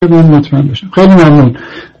من مطمئن بشم. خیلی ممنون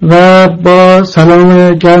و با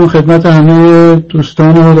سلام گرم خدمت همه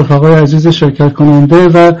دوستان و رفقای عزیز شرکت کننده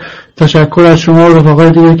و تشکر از شما و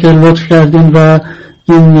رفقای دیگه که لطف کردین و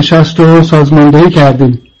این نشست رو سازماندهی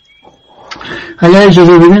کردین. اگر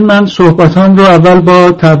اجازه بدین من صحبتان رو اول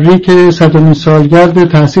با تبریک 100مین سالگرد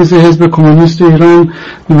تأسیس حزب کمونیست ایران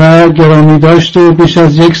و گرامی داشته بیش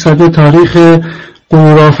از 100 تاریخ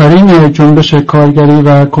غرورآفرین جنبش کارگری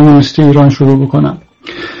و کمونیستی ایران شروع بکنم.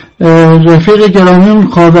 رفیق گرامی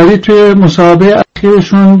خاوری توی مسابقه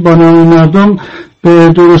اخیرشون با نام مردم به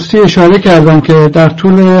درستی اشاره کردن که در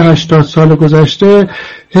طول 80 سال گذشته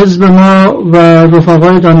حزب ما و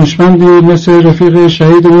رفقای دانشمندی مثل رفیق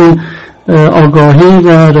شهیدمون آگاهی و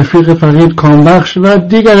رفیق فقید کامبخش و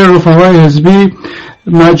دیگر رفقای حزبی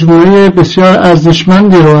مجموعه بسیار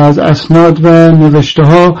ارزشمندی رو از اسناد و نوشته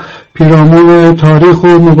ها پیرامون تاریخ و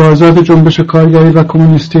مبارزات جنبش کارگری و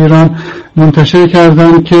کمونیستی ایران منتشر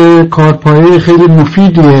کردن که کارپایه خیلی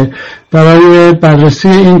مفیدیه برای بررسی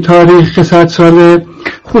این تاریخ 100 ساله،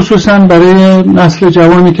 خصوصا برای نسل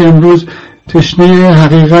جوانی که امروز تشنه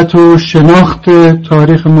حقیقت و شناخت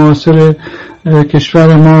تاریخ معاصر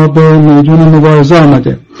کشور ما به میدون مبارزه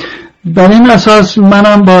آمده. بر این اساس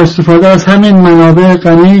منم با استفاده از همین منابع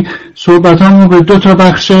غنی صحبتامو به 2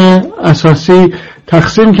 بخش اساسی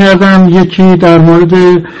تقسیم کردم. یکی در مورد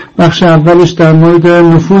بخش اولش در مورد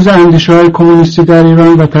نفوذ اندیشه‌های کمونیستی در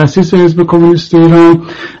ایران و تأسیس حزب کمونیست ایران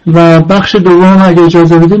و بخش دوم اگه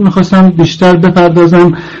اجازه بدید میخواستم بیشتر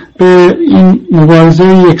بپردازم به این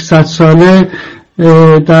مبارزه 100 ساله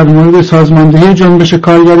در مورد سازماندهی جنبش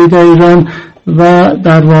کارگری در ایران و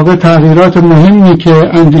در واقع تغییرات مهمی که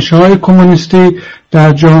اندیشه‌های کمونیستی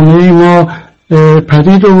در جامعه ما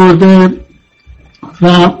پدید آورده و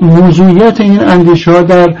موضوعیت این اندیشه‌ها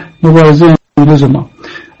در مبارزه امروز ما.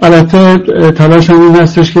 البته تلاشم این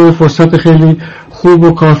هستش که فرصت خیلی خوب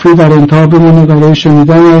و کافی در انتها بمونه برای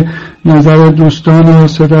شنیدن نظر دوستان و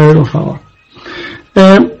صدای رفقا.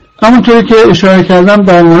 همونطوری که اشاره کردم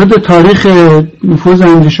در مورد تاریخ نفوذ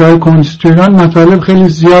اندیشه‌های کمونیستی ایران مطالب خیلی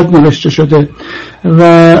زیاد نوشته شده و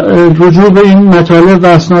رجوع به این مطالب و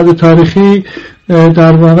اسناد تاریخی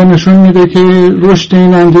در واقع نشون میده که رشد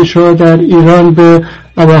این اندیشه‌ها در ایران به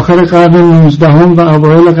اواخر قرن 19 و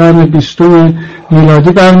اوایل قرن 20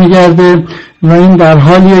 میلادی برمیگرده و این در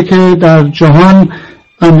حالیه که در جهان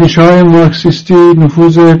اندیشه‌های مارکسیستی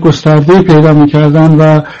نفوذ گسترده پیدا می‌کردن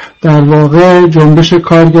و در واقع جنبش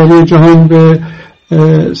کارگری جهان به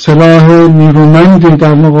سلاح نیرومندی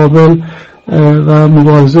در مقابل و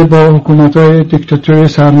مبارزه با حکومت‌های دیکتاتوری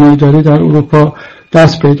سرمایه‌داری در اروپا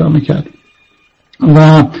دست پیدا می‌کرد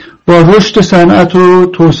و با رشد صنعت و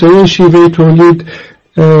توسعه شیوه تولید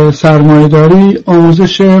سرمایه‌داری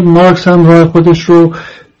آموزش مارکس هم راه خودش رو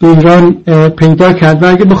به ایران پیدا کرد و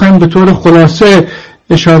اگه بخوایم به طور خلاصه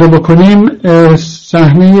اشاره بکنیم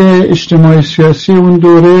صحنه اجتماعی سیاسی اون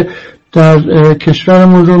دوره در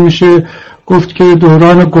کشورمون رو میشه گفت که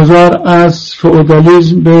دوران گذار از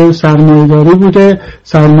فئودالیسم به سرمایه‌داری بوده،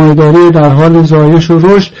 سرمایه‌داری در حال زایش و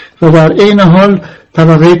رشد و در عین حال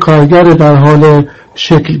طبقه کارگر در حال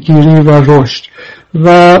شکلگیری و رشد.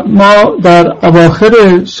 و ما در اواخر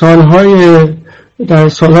سالهای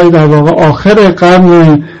در واقع آخر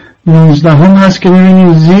قرن 19 هست که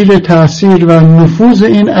می‌بینیم زیر تأثیر و نفوذ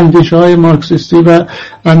این اندیشه‌های مارکسیستی و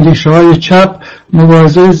اندیشه‌های چپ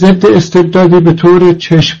مبارزه ضد استبدادی به طور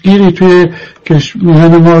چشمگیری توی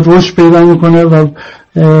میهن ما رشد پیدا می‌کنه و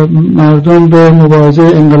مردم به مبارزه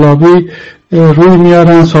انقلابی روی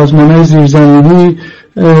میارن، سازمان‌های زیرزمینی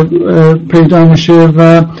پیدا میشه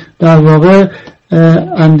و در واقع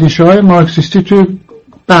اندیشه‌های مارکسیستی توی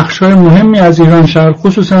بخش‌های مهمی از ایران شهر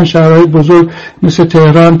خصوصا شهرهای بزرگ مثل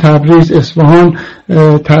تهران، تبریز، اصفهان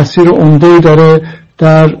تأثیر عمده‌ای داره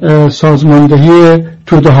در سازماندهی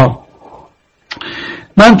توده‌ها.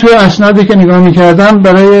 من توی اسنادی که نگاه می‌کردم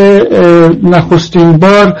برای نخستین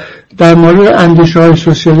بار در مورد اندیشه‌های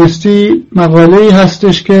سوسیالیستی مقاله‌ای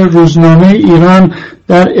هستش که روزنامه ایران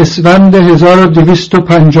در اسفند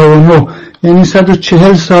 1259 یعنی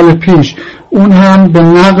 140 سال پیش اون هم به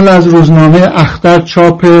نقل از روزنامه اختر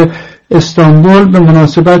چاپ استانبول به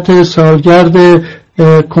مناسبت سالگرد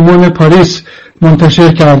کمون پاریس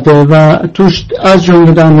منتشر کرده و توش از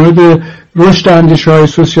جمله در مورد رشد اندیشه‌های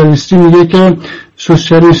سوسیالیستی میگه که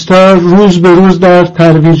سوسیالیست‌ها روز به روز در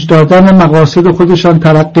ترویج دادن مقاصد خودشان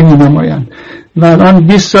ترقی می‌نمایند و الان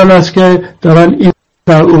 20 سال است که دارن این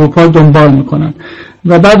در اروپا دنبال میکنن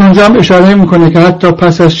و بعد اونجا هم اشاره میکنه که حتی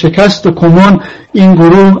پس از شکست کمون این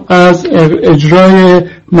گروه از اجرای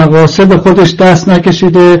مقاصد خودش دست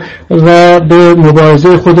نکشیده و به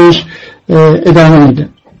مبارزه خودش ادامه میده.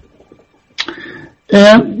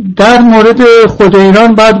 در مورد خود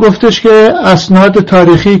ایران باید گفتش که اسناد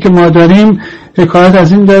تاریخی که ما داریم حکایت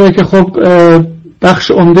از این داره که خب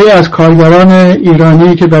بخش عمده از کارگران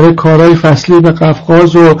ایرانی که برای کارهای فصلی به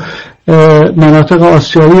قفقاز و مناطق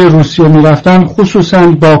آسیایی روسیه می رفتن، خصوصا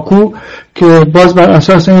باکو که باز بر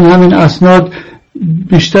اساس این همین اسناد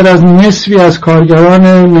بیشتر از نصفی از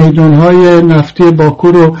کارگران میدانهای نفتی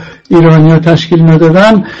باکو رو ایرانی‌ها تشکیل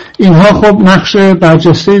می‌دادن، اینها خب نقش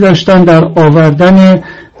برجسته‌ای داشتن در آوردن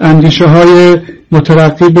اندیشه‌های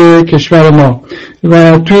مترقی به کشور ما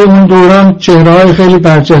و توی اون دوران چهره‌های خیلی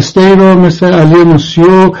برجسته‌ای رو مثل علی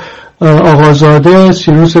موسیو، آقازاده،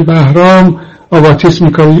 سیروس بهرام، آباتیس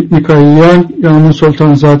میکائیلیان یا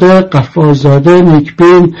سلطانزاده، قفارزاده،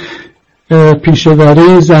 نیکبین،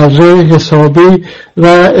 پیشوری، ذره، حسابی و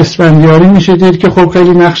اسفندیاری میشه دید که خب خیلی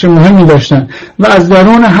نقش مهمی داشتن و از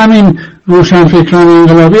درون همین روشنفکران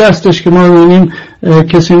انقلابی هستش که ما می‌بینیم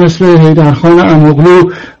کسی مثل حیدرخان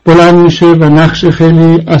اموغلو بلند میشه و نقش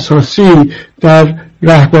خیلی اساسی در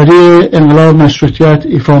رهبری انقلاب مشروطیت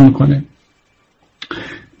ایفا میکنه.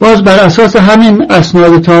 باز بر اساس همین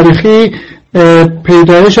اسناد تاریخی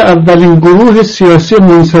پیدایش اولین گروه سیاسی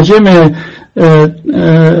منسجم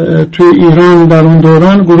توی ایران در اون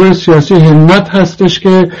دوران گروه سیاسی همت هستش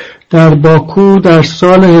که در باکو در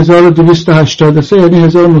سال 1283 یعنی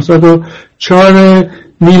 1904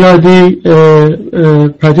 میلادی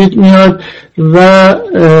پدید میاد و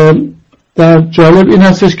در جالب این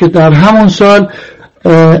هستش که در همون سال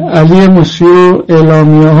علی موسیو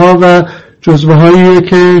اعلامیه ها و جزوه هایی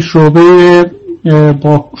که شعبه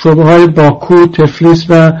های باکو، تفلیس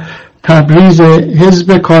و تبریز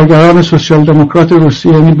حزب کارگران سوسیال دموکرات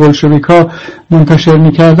روسیه یعنی بولشویک‌ها منتشر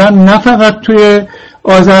می‌کردن، نه فقط توی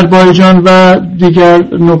آذربایجان و دیگر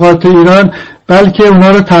نقاط ایران بلکه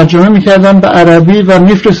اونا رو ترجمه می‌کردن به عربی و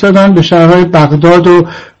می‌فرستادن به شهرهای بغداد و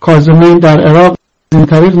کاظمین در عراق. این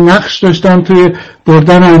طریق نقش داشتن توی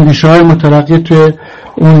بردن اندیشه‌های مترقی توی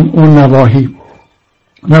اون نواحی.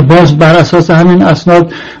 و باز بر اساس همین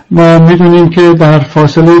اسناد ما میدونیم که در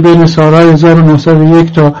فاصله بین سالهای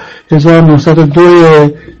 1901 تا 1902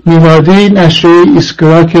 میلادی نشریه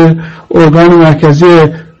ایسکرا که ارگان مرکزی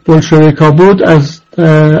بولشویکا بود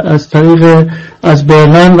از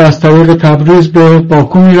برلین و از طریق تبریز به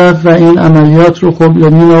باکو میرفت و این عملیات رو خب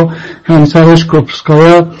لنین و همسرش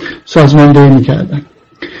کروپسکایا سازماندهی میکردن.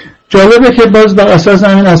 جالبه که باز بر اساس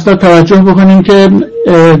همین اسناد توجه بکنیم که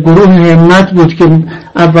گروه همت بود که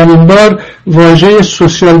اولین بار واژه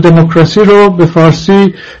سوسیال دموکراسی رو به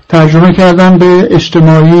فارسی ترجمه کردن به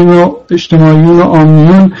اجتماعیون و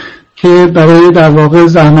عامیون که برای در واقع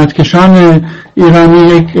زحمتکشان ایرانی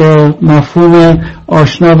یک مفهوم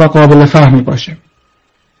آشنا و قابل فهمی باشه.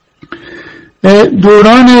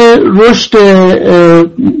 دوران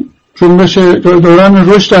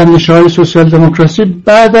رشد اندیشه‌های سوسیال دموکراسی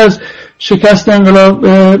بعد از شکست انقلاب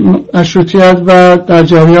مشروطیت و در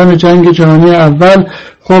جریان جنگ جهانی اول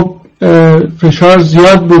خب فشار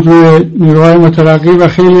زیاد بود روی نیروهای مترقی و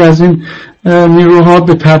خیلی از این نیروها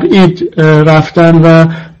به تبعید رفتن و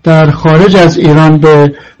در خارج از ایران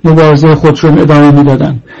به مبارزه خودشون ادامه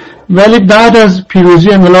میدادن. ولی بعد از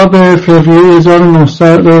پیروزی انقلاب فوریه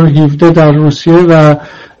 1917 در روسیه و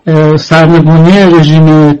سرنگونی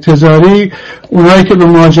رژیم تزاری، اونایی که به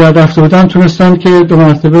مهاجرت رفته بودن تونستن که 2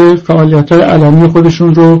 مرتبه فعالیت‌های علنی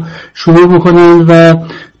خودشون رو شروع بکنن و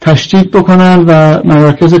تشدید بکنن و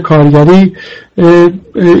مراکز کارگری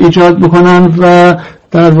ایجاد بکنن و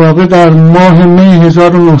در واقع در ماه می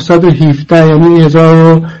 1917 یعنی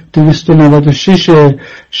 1296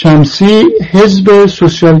 شمسی حزب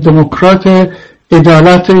سوسیال دموکرات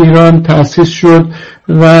عدالت ایران تأسیس شد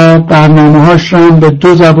و برنامه‌هاش را به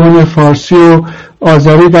 2 زبان فارسی و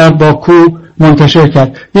آذری در باکو منتشر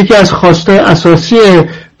کرد. یکی از خواسته اساسی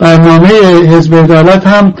برنامه حزب عدالت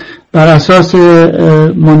هم بر اساس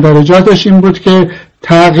مندرجاتش این بود که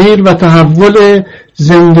تغییر و تحول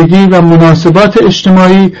زندگی و مناسبات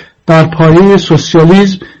اجتماعی بر پایه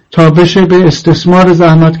سوسیالیسم تا بشه به استثمار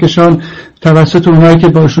زحمتکشان توسط اونایی که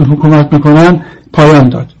باشون حکومت میکنن پایان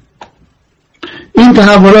داد. این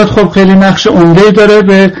تحولات خب خیلی نقش عمده‌ای داره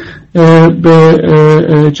به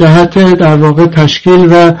جهت در واقع تشکیل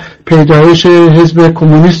و پیدایش حزب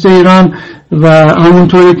کمونیست ایران و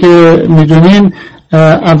همونطوری که میدونین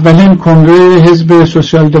اولین کنگره حزب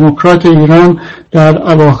سوسیال دموکرات ایران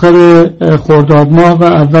در اواخر خرداد ماه و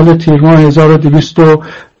اول تیرماه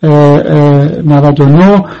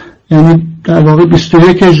 1299 یعنی در واقع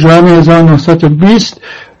 21 ژوئن 1920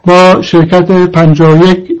 با شرکت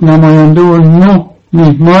 51 نماینده و 9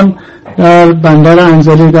 میهمان در بندر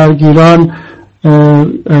انزلی در گیلان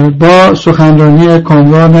با سخنرانی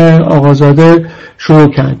کامران آقازاده شروع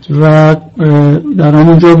کرد و در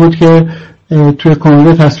همونجا بود که توی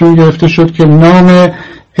کنگره تصمیم گرفته شد که نام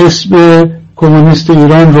حزب کمونیست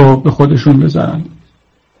ایران رو به خودشون بذارن.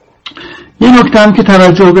 یه نکته هم که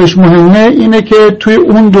توجه بهش مهمه اینه که توی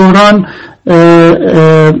اون دوران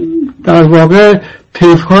در واقع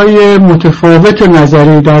طیف‌های متفاوت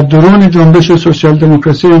نظری در درون جنبش سوسیال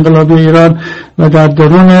دموکراسی انقلابی ایران و در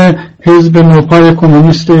درون حزب نوپای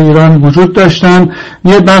کمونیست ایران وجود داشتن.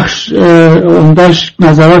 یه بخش عمده‌اش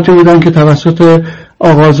نظراتی بودن که توسط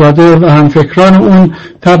آقازاده و همفکران اون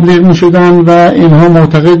تبلیغ می شدن و اینها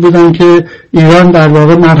معتقد بودن که ایران در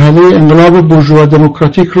واقع مرحله انقلاب بورژوا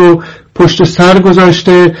دموکراتیک رو پشت سر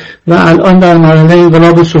گذاشته و الان در مرحله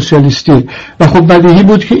انقلاب سوسیالیستی و خب بدیهی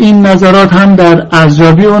بود که این نظرات هم در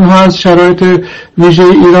ارزیابی اونها از شرایط ویژه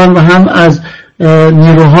ایران و هم از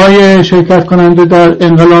نیروهای شرکت کننده در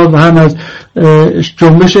انقلاب و هم از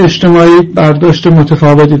جنبش اجتماعی برداشت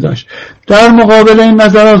متفاوتی داشت. در مقابل این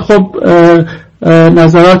نظرات خب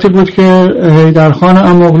نظراتی بود که حیدرخان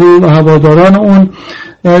اماغلو و هواداران اون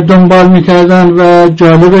دنبال میکردن و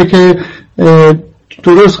جالبه که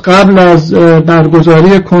درست قبل از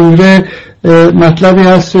برگزاری کنگره مطلبی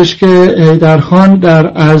هستش که حیدرخان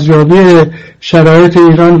در ارزیابی شرایط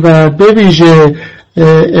ایران و به ویژه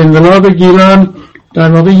انقلاب گیلان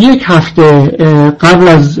در واقع یک هفته قبل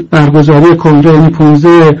از برگزاری کنگره، یعنی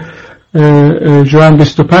 15 ژوئن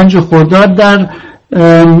 25 خرداد، در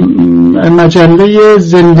مجله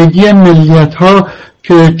زندگی ملیت‌ها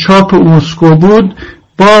که چاپ مسکو بود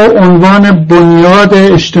با عنوان بنیاد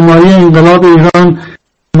اجتماعی انقلاب ایران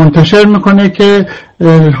منتشر میکنه که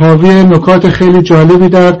حاوی نکات خیلی جالبی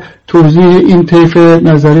در توضیح این طیف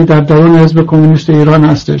نظری در درون حزب کمونیست ایران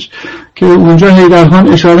هستش که اونجا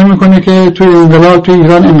حیدرخان اشاره میکنه که توی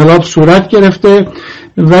ایران انقلاب صورت گرفته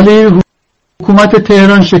ولی حکومت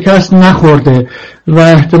تهران شکست نخورده و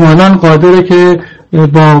احتمالاً قادره که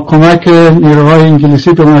با کمک نیروهای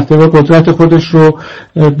انگلیسی به مرتبه قدرت خودش رو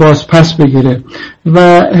باز پس بگیره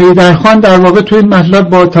و حیدرخان در واقع توی این مطلب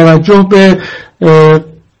با توجه به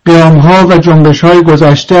قیام‌ها و جنبش‌های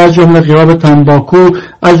گذشته از جمله غیاب تنباکو،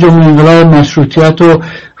 از جمله انقلاب مشروطیت و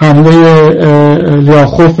حمله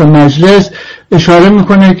لیاخوف به مجلس اشاره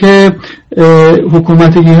میکنه که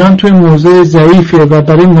حکومت ایران توی موضع ضعیفه و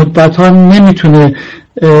برای مدت‌ها نمیتونه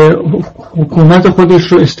حکومت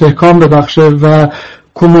خودش رو استحکام ببخشه و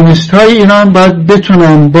کمونیست‌های ایران باید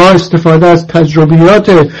بتونن با استفاده از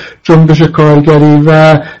تجربیات جنبش کارگری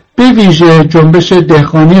و به ویژه جنبش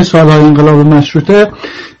دهقانی سالهای انقلاب مشروطه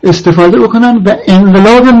استفاده بکنن و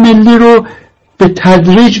انقلاب ملی رو به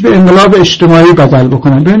تدریج به انقلاب اجتماعی بدل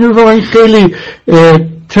بکنن. ببینید واقعا خیلی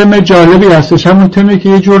تم جالبی هستش، همون تمی که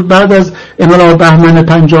یه جور بعد از انقلاب بهمن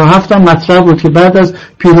 57 هم مطرح بود که بعد از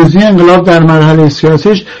پیروزی انقلاب در مرحله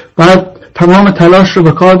سیاسیش باید تمام تلاش رو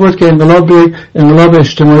به کار برد که انقلاب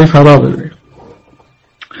اجتماعی فرا بره.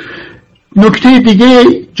 نکته دیگه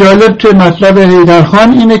جالب توی مطلب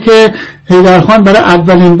حیدرخان اینه که حیدرخان برای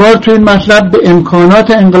اولین بار توی این مطلب به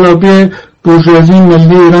امکانات انقلابی بورژوازی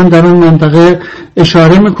ملی ایران در اون منطقه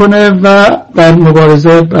اشاره میکنه و در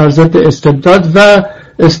مبارزه بر ضد استبداد و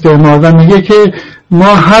استعمار و میگه که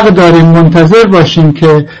ما حق داریم منتظر باشیم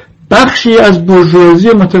که بخشی از بورژوازی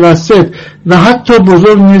متوسط و حتی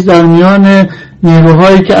بزرگ نیز در میان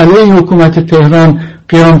نیروهایی که علیه حکومت تهران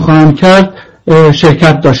قیام خواهند کرد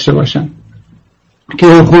شرکت داشته باشن که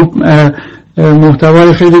خب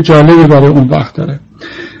محتوای خیلی جالبی برای اون وقت داره.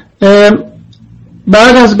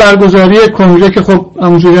 بعد از برگزاری کنگره که خب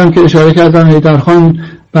همونجوری هم که اشاره کردم حیدرخان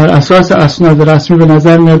بر اساس اسناد رسمی به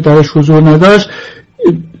نظر میاد درش حضور نداشت،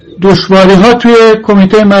 دشواری ها توی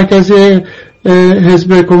کمیته مرکزی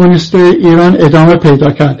حزب کمونیست ایران ادامه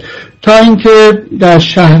پیدا کرد تا اینکه در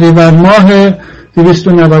شهریور ماه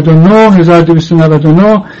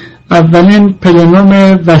 1299 اولین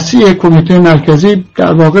پلنوم وسیع کمیته مرکزی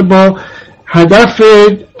در واقع با هدف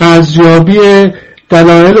ارزیابی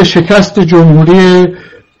دلایل شکست جمهوری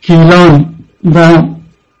گیلان و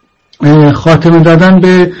خاتمه دادن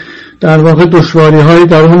به در واقع دشواری‌های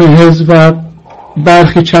درون حزب و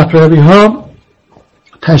برخی چپ‌روی‌ها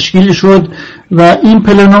تشکیل شد و این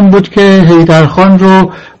پلنوم بود که حیدرخان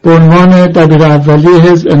رو به عنوان دبیر اولی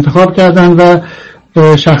حزب انتخاب کردن و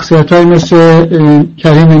شخصیت‌های مثل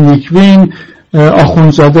کریم نیکوین،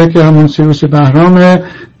 آخوندزاده که همون سیروس بهرامه،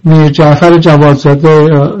 میر جعفر جوادزاده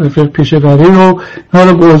رفیق پیشوری رو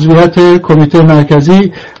به عضویت کمیته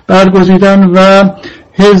مرکزی برگزیدن و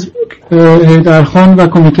حزب حیدرخان و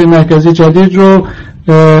کمیته مرکزی جدید رو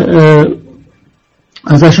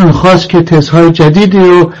ازشون خواست که تزهای جدیدی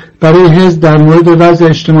رو برای حزب در مورد وضع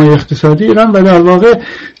اجتماعی اقتصادی ایران و در واقع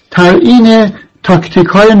تعیین تاکتیک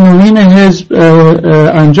های نوین حزب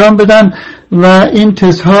انجام بدن و این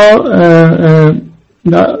تزها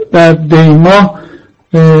در دیماه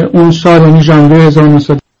اون سال، یعنی ژانویه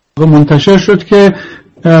 1900 منتشر شد که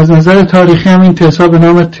از نظر تاریخی هم این تزها به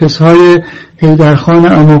نام تزهای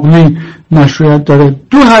حیدرخان اموغلی مشروعیت داره.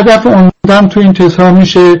 دو هدف عمده‌ام تو این تزها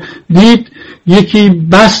میشه دید. یکی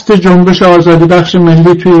بست جنبش آزادی بخش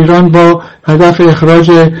ملی تو ایران با هدف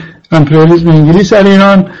اخراج امپریالیسم انگلیس از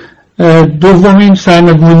ایران. دومین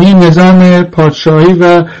سرنگونی نظام پادشاهی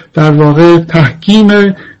و در واقع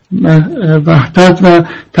تحکیم وحدت و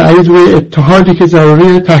تأیید روی اتحادی که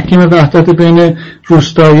ضروری تحکیم وحدت بین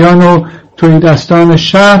روستاییان و تهیدستان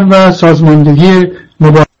شهر و سازماندهی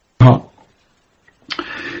مبارزه‌ها.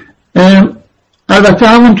 البته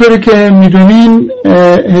همونطوری که میدونین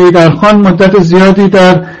حیدرخان مدت زیادی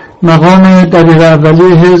در مقام دبیر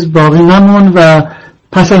اولی حزب باقی نموند و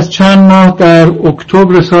پس از چند ماه در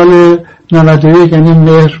اکتبر سال 91 یعنی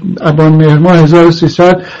ابان مهر ماه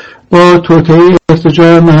 1300 با توطئه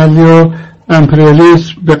ارتجاع محلی و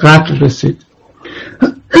امپریالیسم به قتل رسید.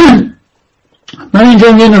 من اینجا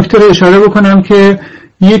یه نکته رو اشاره بکنم که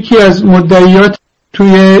یکی از مدعیات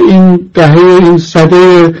توی این دهه، این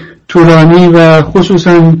سده طولانی و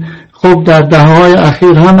خصوصا خب در دهه‌های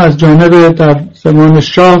اخیر هم از جانب در زمان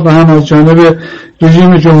شاه و هم از جانب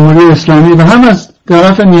رژیم جمهوری اسلامی و هم از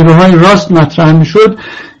طرف نیروهای راست مطرح می‌شد،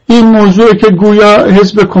 این موضوع که گویا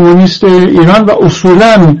حزب کمونیست ایران و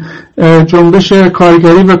اصولاً جنبش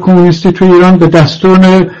کارگری و کمونیستی تو ایران به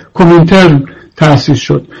دستور کمینترن تأسیس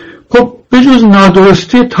شد. خب بجز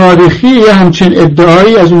نادرستی تاریخی یه همچین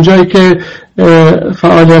ادعایی از اونجایی که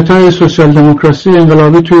فعالیت‌های سوسیال دموکراسی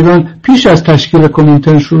انقلابی تو ایران پیش از تشکیل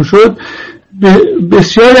کمینترن شروع شد،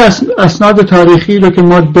 بسیاری از اسناد تاریخی رو که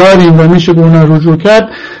ما داریم و میشه به اونها رجوع کرد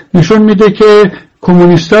نشون میده که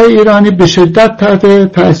کمونیستای ایرانی به شدت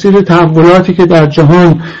تحت تأثیر تحولاتی که در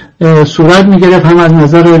جهان صورت میگرفت، هم از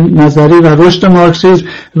نظر نظری و رشد مارکسیسم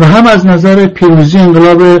و هم از نظر پیروزی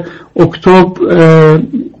انقلاب اکتبر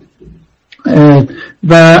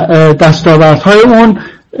و دستاوردهای اون،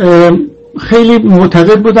 خیلی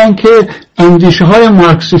معتقد بودن که اندیشه های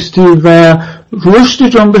مارکسیستی و رشد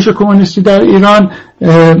جنبش کمونیستی در ایران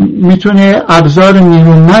میتونه ابزار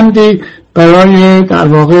نیرومندی برای در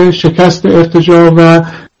واقع شکست ارتجاع و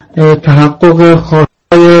تحقق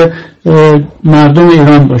خواستهای مردم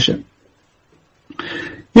ایران باشه.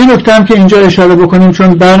 این نکته هم که اینجا اشاره بکنیم چون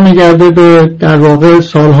برمیگرده به در واقع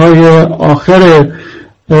سالهای آخر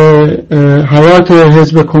حیات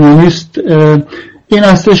حزب کمونیست، این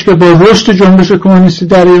استش که با رشد جنبش کمونیستی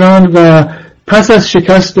در ایران و پس از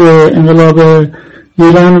شکست انقلاب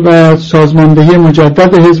ایران و سازماندهی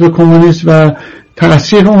مجدد حزب کمونیست و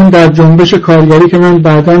تأثیر اون در جنبش کارگری که من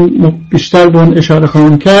بعداً بیشتر به اون اشاره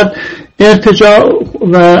خواهم کرد، ارتجاع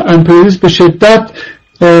و امپریالیسم به شدت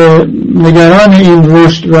نگران این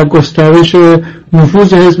رشد و گسترش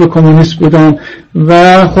نفوذ حزب کمونیست بودن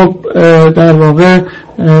و خب در واقع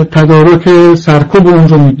تدارک سرکوب اون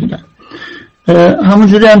رو میدیدن.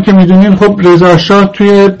 همونجوری هم که میدونین خب رضا شاه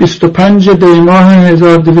توی 25 دیماه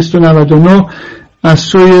 1299 از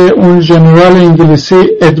سوی اون ژنرال انگلیسی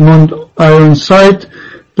ادموند آیرنساید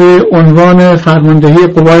به عنوان فرماندهی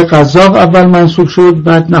قوای قزاق اول منصوب شد،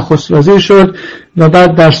 بعد نخست وزیر شد و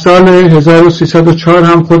بعد در سال 1304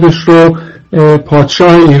 هم خودش رو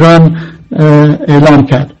پادشاه ایران اعلام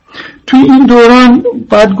کرد. توی این دوران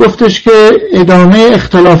باید گفتش که ادامه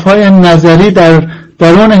اختلاف‌های نظری در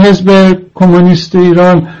درون حزب کمونیست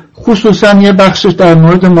ایران، خصوصا یه بخشش در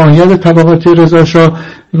مورد ماهیت طبقاتی رضا شاه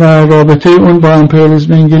و رابطه اون با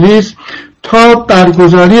امپریالیسم انگلیس، تا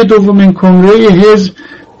برگزاری دومین کنگره حزب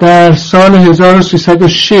در سال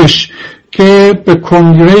 1306 که به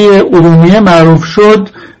کنگره ارومیه معروف شد،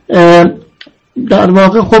 در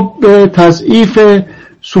واقع خب به تضعیف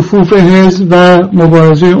صفوف حزب و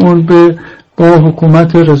مبارزه اون با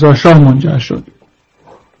حکومت رضا شاه منجر شد.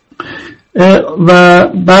 و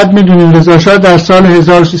بعد میدونیم رضا شاه در سال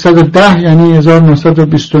 1310 یعنی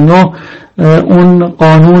 1929 اون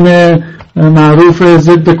قانون معروف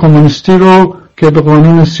ضد کمونیستی رو که به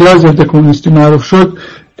قانون سیاه ضد کمونیستی معروف شد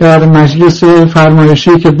در مجلس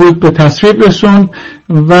فرمایشی که بود به تصویب رسوند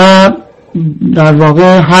و در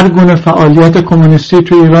واقع هر گونه فعالیت کمونیستی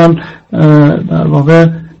تو ایران در واقع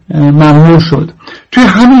ممنوع شد. توی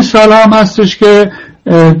همین سال هم هستش که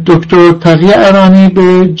دکتر تقی ارانی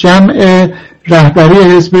به جمع رهبری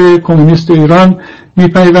حزب کمونیست ایران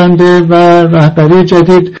میپیونده و رهبری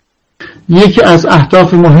جدید یکی از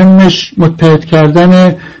اهداف مهمش متحد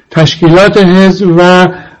کردن تشکیلات حزب و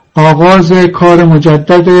آغاز کار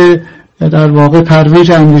مجدد در واقع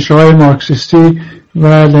ترویج اندیشه‌های مارکسیستی و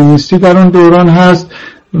لنینیستی در اون دوران هست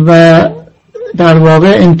و در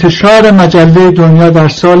واقع انتشار مجله دنیا در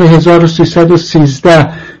سال 1313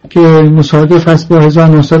 که مصادف است با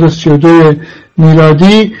 1932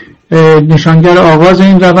 میلادی نشانگر آغاز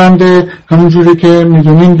این روند. همونجوری که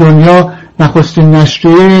میدونین دنیا نخستین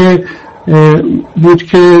نشریه بود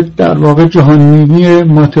که در واقع جهانبینی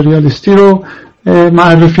ماتریالیستی رو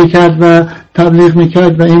معرفی کرد و تبلیغ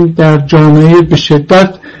میکرد و این در جامعه به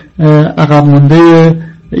شدت عقب مانده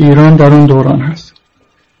ایران در اون دوران هست.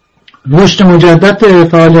 رشد مجدد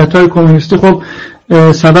فعالیت‌های کمونیستی خب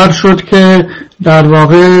سبب شد که در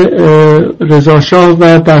واقع رضاشاه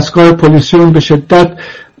و دستگاه پلیسیون به شدت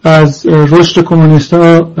از رشد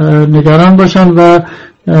کمونیست‌ها نگران باشند و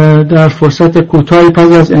در فرصت کوتاهی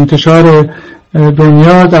پس از انتشار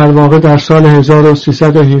دنیا در واقع در سال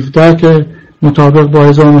 1317 که مطابق با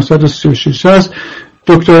 1936 است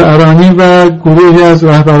دکتر ارانی و گروهی از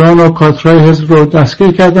رهبران و کادرهای حزب رو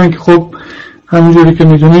دستگیر کردند که خب همونجوری که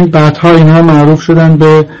میدونین بعدها اینها معروف شدن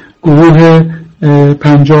به گروه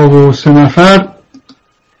 53 نفر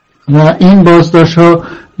و این بازداشت‌ها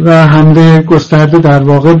و حمله گسترده در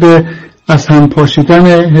واقع به از هم پاشیدن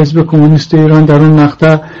حزب کمونیست ایران در اون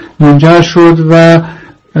مقطع منجر شد و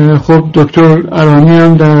خب دکتر ارانی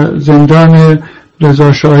هم در زندان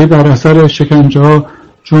رضاشاهی بر اثر شکنجه‌ها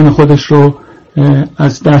جون خودش رو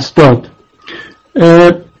از دست داد.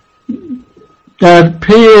 در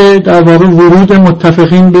پی در واقع ورود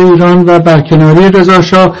متفقین به ایران و برکناری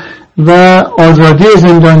رضاشاه و آزادی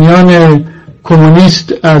زندانیان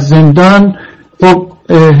کمونیست از زندان خب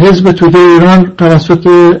حزب توده ایران توسط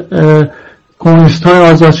کمونیست‌های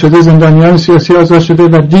آزاد شده، زندانیان سیاسی آزاد شده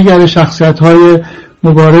و دیگر شخصیت‌های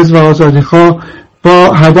مبارز و آزادیخواه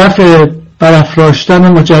با هدف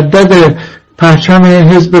برافراشتن مجدد پرچم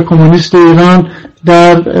حزب کمونیست ایران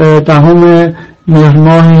در 10 مهر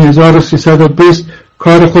ماه 1320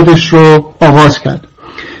 کار خودش رو آغاز کرد.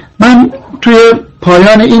 من توی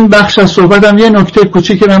پایان این بخش از صحبتم یه نکته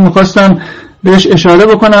کوچیکی رو می‌خواستم بهش اشاره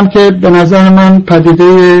بکنم که به نظر من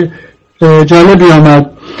پدیده جالبی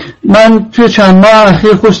آمد. من توی چند ماه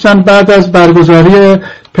اخیر خصوصا بعد از برگزاری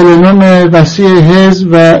پلنوم وسیع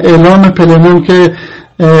حزب و اعلام پلنوم که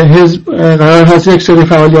حزب قرار هست یک سری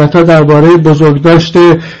فعالیت‌ها درباره بزرگداشت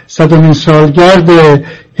 100مین سالگرد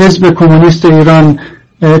حزب کمونیست ایران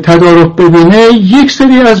تدارک ببینه، یک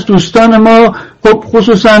سری از دوستان ما خب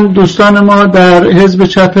خصوصا دوستان ما در حزب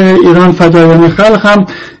چپ ایران فدایان خلق هم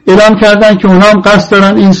اعلام کردن که اونا هم قصد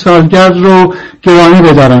دارن این سالگرد رو گرامی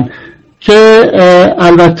بدارن که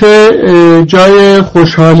البته جای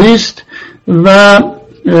خوشحالی است و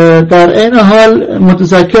در این حال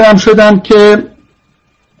متذکرم شدم که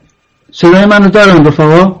صدای منو دارن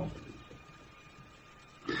رفقا؟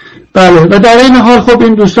 بله. و در این حال خب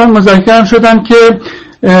این دوستان مذکرم شدن که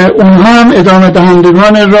اونها هم ادامه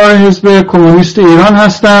دهندگان راه حزب کمونیست ایران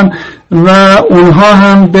هستند و اونها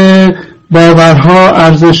هم به باورها،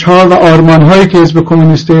 ارزشها و آرمانهایی که حزب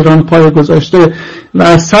کمونیست ایران پای گذاشته و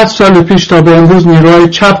از 100 سال پیش تا به امروز نیروهای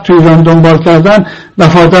چپ تو ایران دنبال کردن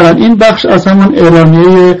وفادارن. این بخش از همون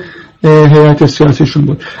اعلامیه هیئت سیاسیشون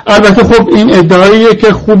بود. البته خب این ادعاییه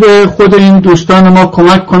که خوب خود این دوستان ما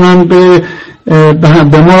کمک کنن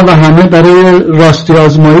به ما و همه برای راستی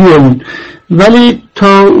آزمایی اون، ولی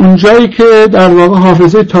تا اونجایی که در واقع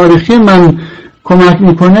حافظه تاریخی من کمک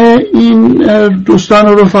میکنه این دوستان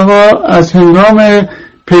و رفقا از هنگام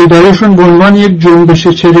پیدایشون به عنوان یک جنبش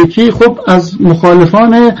چریکی خب از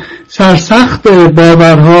مخالفان سرسخت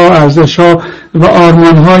باورها، ارزشها و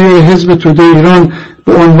آرمانهای حزب توده ایران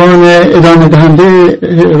به عنوان ادامه دهنده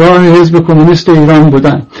راه حزب کمونیست ایران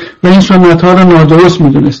بودن و این سنت ها رو نادرست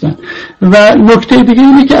میدونستن. و نکته دیگه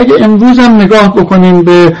اینه که اگه امروز هم نگاه بکنیم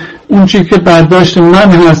به اون چیزی که برداشت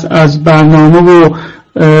من هست از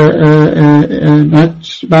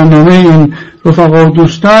برنامه این رفقا و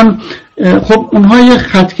دوستان، خب اونها یه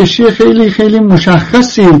خطکشی خیلی خیلی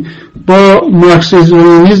مشخصی با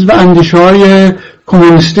مارکسیسم و اندیشه های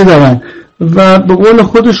کمونیستی دارن و به قول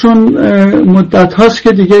خودشون مدت هاست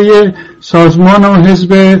که دیگه یه سازمان و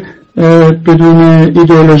حزب بدون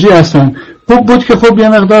ایدئولوژی هستن. خوب بود که خب یه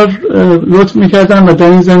مقدار لطف میکردن و در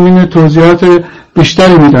این زمینه توضیحات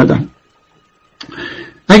بیشتری میدادن.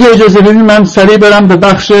 اگه اجازه بدین من سریع برم به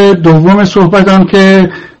بخش دوم صحبتم که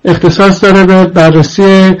اختصاص داره به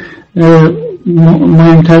بررسی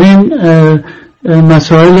مهمترین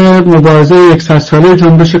مسائل مبارزه 100 ساله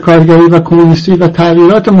جنبش کارگری و کمونیستی و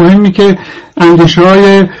تغییرات مهمی که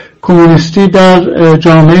اندیشه‌های کمونیستی در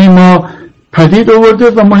جامعه ما پدید آورده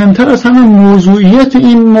و مهمتر از همه موضوعیت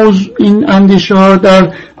این اندیشه‌ها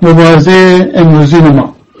در مبارزه امروزی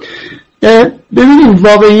ما. ببینید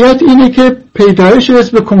واقعیت اینه که پیدایش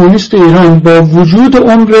حزب کمونیست ایران با وجود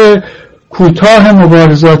عمر کوتاه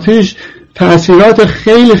مبارزاتیش تأثیرات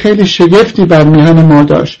خیلی خیلی شگفتی بر میهن ما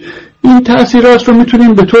داشت. این تأثیرات رو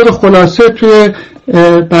میتونیم به طور خلاصه توی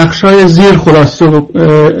بخشای زیر خلاصه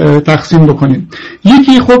تقسیم بکنیم.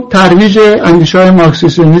 یکی خب ترویج اندیشه‌های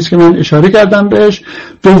مارکسیسم نیست که من اشاره کردم بهش.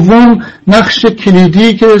 دوم نقش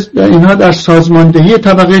کلیدی که اینها در سازماندهی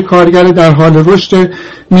طبقه کارگر در حال رشد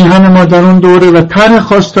میهن ما در اون دوره و طرح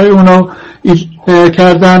خواستای اونا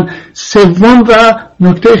کردن. سوم و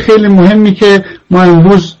نکته خیلی مهمی که ما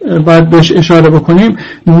امروز باید بهش اشاره بکنیم،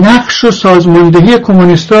 نقش و سازماندهی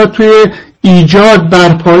کمونیست‌ها توی ایجاد،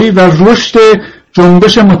 برپایی و رشد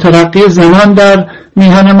جنبش مترقی زنان در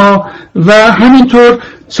میهن ما و همینطور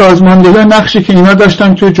سازماندهی نقشی که اینا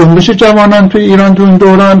داشتن توی جنبش جوانان توی ایران تو این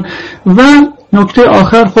دوران و نکته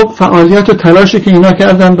آخر خب فعالیت و تلاشی که اینا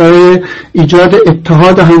کردن برای ایجاد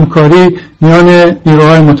اتحاد و همکاری میان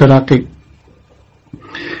نیروهای مترقی.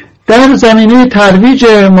 در زمینه ترویج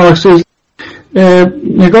مارکسیسم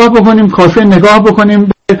نگاه بکنیم، کافی نگاه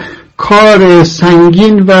بکنیم به کار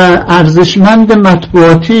سنگین و ارزشمند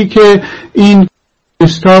مطبوعاتی که این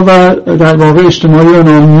کمونیست‌ها و در واقع اجتماعی و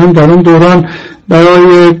نامیون در اون دوران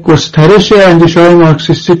برای گسترش اندیشه‌های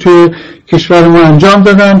مارکسیستی توی کشور ما انجام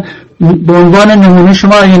دادن. به عنوان نمونه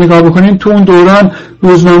شما اگه نگاه بکنین تو اون دوران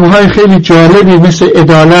روزنامه‌های خیلی جالبی مثل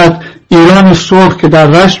عدالت، ایران سرخ که در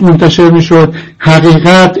رشت منتشر میشد،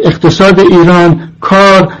 حقیقت، اقتصاد ایران،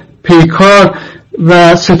 کار، پیکار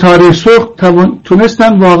و ستاره سرخ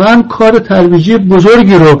تونستن واقعا کار ترویجی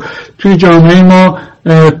بزرگی رو توی جامعه ما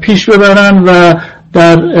پیش ببرن و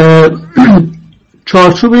در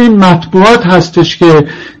چارچوب این مطبوعات هستش که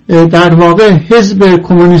در واقع حزب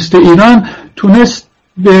کمونیست ایران تونست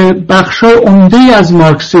به بخشای عمده‌ای از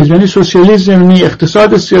مارکسیسم یعنی سوسیالیسم،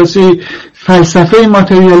 اقتصاد سیاسی، فلسفه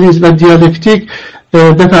ماتریالیسم و دیالکتیک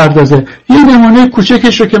بپردازه. یه نمونه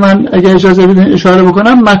کوچکش رو که من اگه اجازه بدین اشاره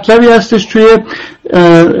بکنم، مطلبی هستش توی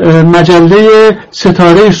مجله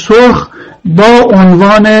ستاره سرخ با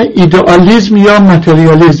عنوان ایدئالیسم یا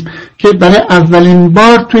ماتریالیسم که برای اولین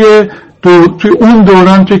بار توی اون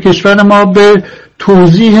دوران توی کشور ما به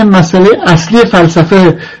توضیح مسئله اصلی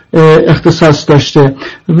فلسفه اختصاص داشته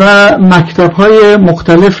و مکتب‌های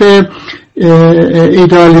مختلف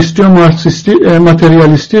ایدئالیستی و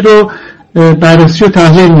ماتریالیستی رو بررسی و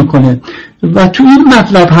تحلیل میکنه و تو این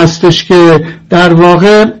مطلب هستش که در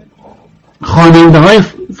واقع خواننده‌های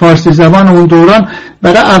فارسی زبان اون دوران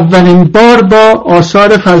برای اولین بار با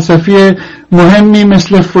آثار فلسفی مهمی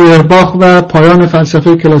مثل فویرباخ و پایان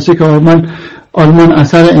فلسفه کلاسیک آلمان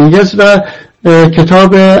اثر انگلس و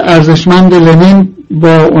کتاب ارزشمند لنین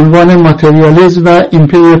با عنوان ماتریالیسم و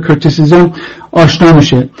ایمپریال کریتیسیزم آشنا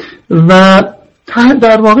میشه و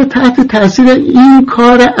در واقع تحت تأثیر این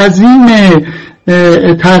کار عظیم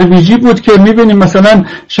ترویجی بود که میبینیم مثلا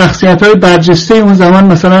شخصیت‌های برجسته اون زمان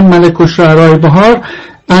مثلا ملک الشعراء بهار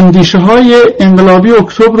اندیشه های انقلابی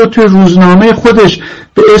اکتبر رو توی روزنامه خودش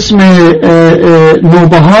به اسم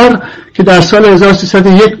نوبهار که در سال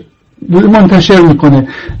 1301 منتشر میکنه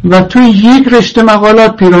و توی یک رشته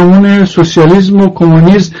مقالات پیرامون سوسیالیسم و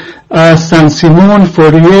کمونیسم از سن سیمون،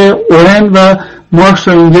 فوریه، ژوئن و مارکس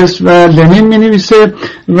و انگلس و لنین می نویسه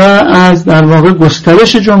و از در واقع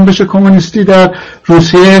گسترش جنبش کمونیستی در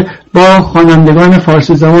روسیه با خوانندگان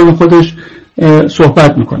فارسی زبان خودش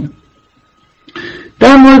صحبت میکنه.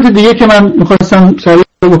 در مورد دیگه که من میخواستم سریع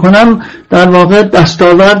بکنم در واقع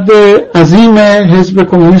دستاورد عظیم حزب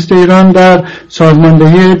کمونیست ایران در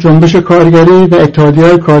سازماندهی جنبش کارگری و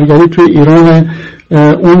اتحادیه‌های کارگری توی ایران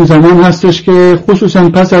اون زمان هستش که خصوصا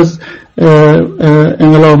پس از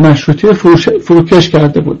انقلاب مشروطه فروکش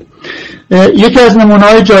کرده بود. یکی از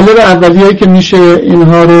نمونه‌های جالب اولیه‌ای که میشه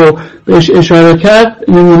اینها رو بهش اشاره کرد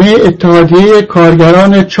نمونه اتحادیه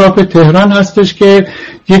کارگران چاپ تهران هستش که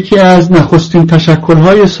یکی از نخستین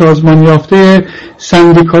تشکل‌های سازمان یافته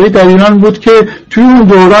سندیکایی در ایران بود که توی اون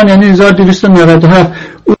دوران یعنی 1297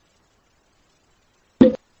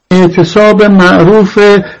 اعتصاب معروف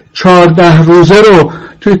 14 روزه رو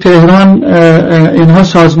توی تهران اینها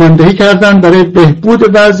سازماندهی کردن برای بهبود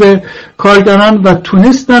وضع کارگران و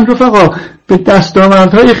تونستن رفقا به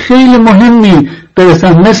دستاوردهای خیلی مهمی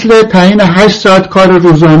برسن مثل تعیین 8 ساعت کار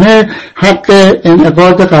روزانه، حق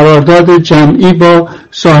انعقاد قرارداد جمعی با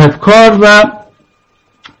صاحب کار و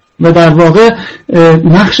در واقع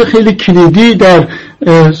نقش خیلی کلیدی در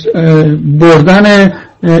بردن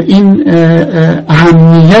این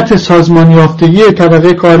اهمیت سازمان یافتگی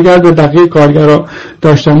طبقه کارگر و بقیه کارگرها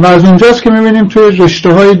داشتن و از اونجاست که میبینیم توی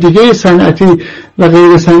رشته‌های دیگه صنعتی و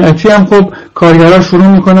غیر صنعتی هم خب کارگرها شروع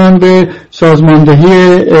میکنن به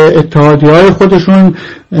سازماندهی اتحادیه‌های خودشون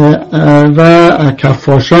و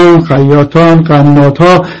کفاشان، خیاطان،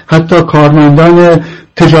 قنات‌ها، حتی کارمندان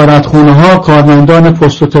تجارتخونه ها، کارمندان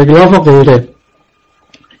پست و تلگراف و غیره.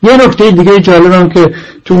 یه نکته دیگه جالبم که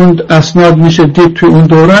تو اون اسناد میشه دید تو اون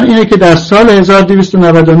دوران اینه که در سال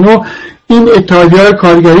 1299 این اتحادیه‌های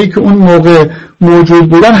کارگری که اون موقع موجود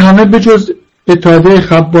بودن همه به جز اتحادیه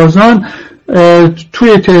خبازان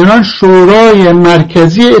توی تهران شورای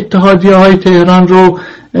مرکزی اتحادیه‌های تهران رو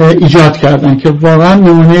ایجاد کردن که واقعا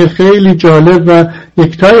نمونه خیلی جالب و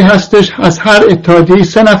یکتایی هستش. از هر اتحادیه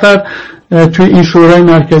 3 نفر توی این شورای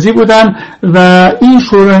مرکزی بودن و این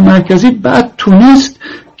شورای مرکزی بعد تونست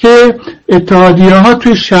که اتحادیه ها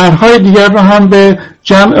توی شهرهای دیگر رو هم به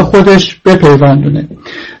جمع خودش بپیوندونه.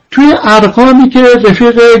 توی ارقامی که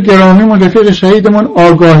رفیق گرامیمون، رفیق شهیدمون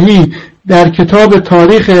آگاهی در کتاب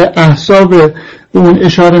تاریخ احزاب اون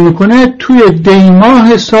اشاره میکنه، توی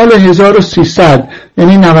دیماه سال 1300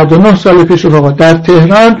 یعنی 99 سال پیش رفقا در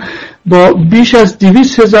تهران با بیش از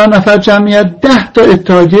 200,000 نفر جمعیت 10 تا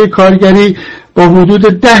اتحادیه کارگری با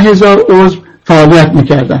حدود 10,000 عضو فعالیت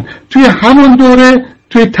میکردن. توی همون دوره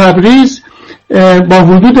توی تبریز با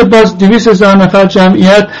حدود باز 200,000 نفر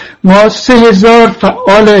جمعیت ما 3,000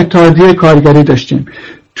 فعال اتحادیه کارگری داشتیم.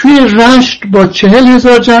 توی رشت با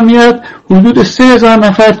 40,000 جمعیت حدود 3,000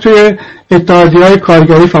 نفر توی اتحادیه‌های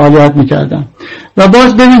کارگری فعالیت میکردن. و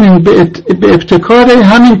باز ببینیم به ابتکار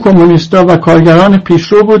همین کمونیستا و کارگران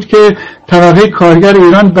پیشرو بود که طبقه کارگر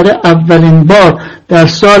ایران برای اولین بار در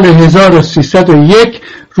سال 1301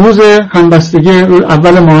 روز همبستگی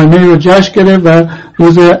اول ماه می رو جشن گرفت و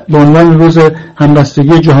به عنوان روز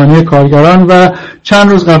همبستگی جهانی کارگران و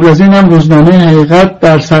چند روز قبل از این هم روزنامه حقیقت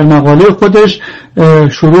در سرمقاله خودش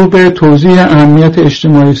شروع به توضیح اهمیت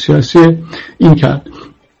اجتماعی سیاسی این کرد.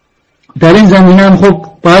 در این زمینه هم خب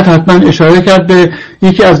باید حتما اشاره کرد به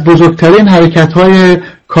یکی از بزرگترین حرکت‌های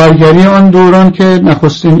کارگری آن دوران که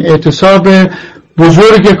نخستین اعتصاب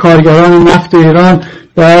بزرگ کارگران نفت ایران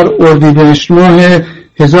در اردیبهشت ماه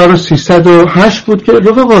 1308 بود که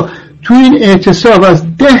رفقا تو این اعتصاب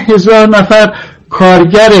از 10,000 نفر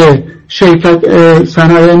کارگر شرکت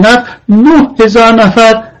صنایع نفت 9,000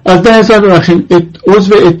 نفر از 10,000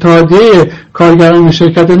 عضو اتحادیه کارگران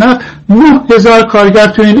شرکت نفت 9,000 کارگر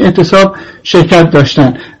تو این اعتصاب شرکت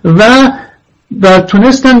داشتن و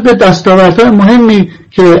تونستن به دستاوردهای مهمی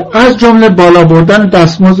که از جمله بالا بردن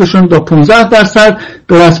دستمزدشون تا 15%،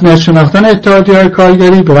 به رسمیت شناختن اتحادیه‌های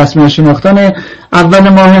کارگری، به رسمیت شناختن اول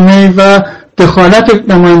ماه می و دخالت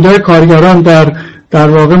نماینده‌های کارگران در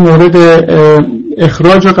واقع مورد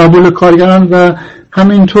اخراج و قبول کارگران و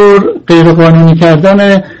همینطور غیرقانونی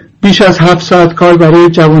کردن بیش از 7 ساعت کار برای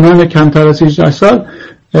جوانان کمتر از 18 سال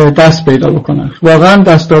دست پیدا بکنن. واقعا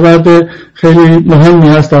دستاورد خیلی مهمی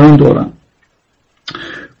هست در اون دوران.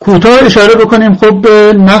 کوتاه اشاره بکنیم خب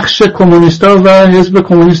به نقش کمونیستا و حزب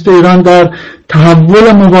کمونیست ایران در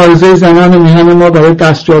تحول مبارزه زنان میهن ما برای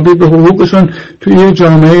دستیابی به حقوقشون توی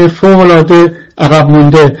جامعه فوق‌العاده عقب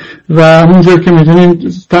مونده و همونجور که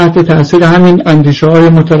میدونین تحت تأثیر همین اندیشه‌های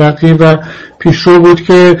مترقی و پیشرو بود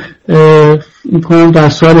که می‌کنم در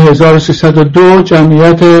سال 1302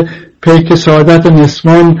 جمعیت پیک سعادت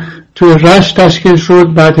نسوان توی رشت تشکیل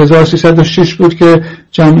شد. بعد 1306 بود که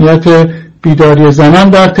جمعیت بیداری زنان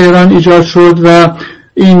در تهران ایجاد شد و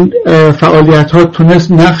این فعالیت ها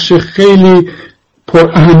تونست نقش خیلی پر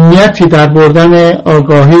اهمیتی در بردن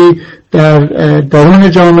آگاهی در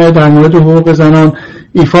درون جامعه در مورد حقوق زنان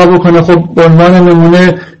ایفا بکنه. خب به عنوان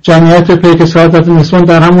نمونه جمعیت پیک سعادت نسوان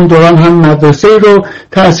در همون دوران هم مدرسه رو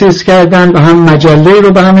تأسیس کردن و هم مجله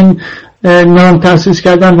رو به همین نام تأسیس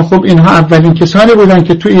کردن و خب اینها اولین کسانی بودن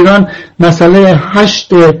که تو ایران مسئله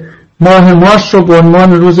 8 ماه مارس رو به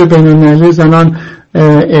عنوان روز بین‌المللی زنان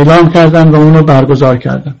اعلام کردن و اونو برگزار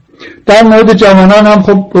کردن. در مورد جوانان هم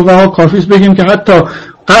خب کافیست بگیم که حتی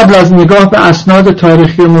قبل از نگاه به اسناد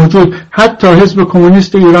تاریخی موجود، حتی حزب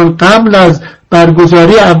کمونیست ایران قبل از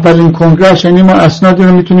برگزاری اولین کنگره، یعنی ما اسنادی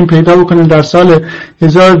رو میتونیم پیدا بکنیم در سال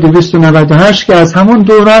 1298 که از همون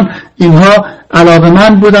دوران اینها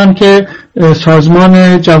علاقه‌مند بودن که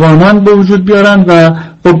سازمان جوانان به وجود بیارن و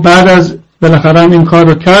خب بعد از بالاخره این کار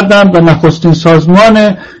رو کردن و نخستین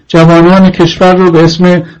سازمان جوانان کشور رو به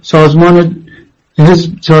اسم سازمان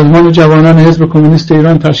جوانان حزب کمونیست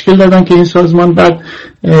ایران تشکیل دادن که این سازمان بعد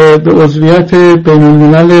به عضویت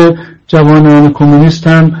بین‌الملل جوانان کمونیست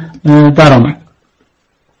هم درآمد.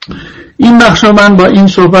 این بخش رو من با این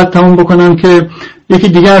صحبت تمام بکنم که یکی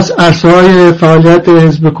دیگه از عرصه‌های فعالیت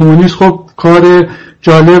حزب کمونیست خب کار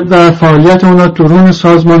جالب و فعالیت اونا درون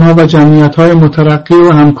سازمان‌ها و جمعیت‌های مترقی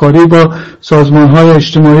و همکاری با سازمان‌های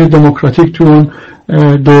اجتماعی دموکراتیک تو اون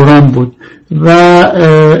دوران بود و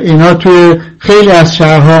اینا توی خیلی از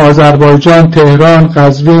شهرها آذربایجان، تهران،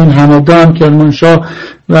 قزوین، همدان، کرمانشاه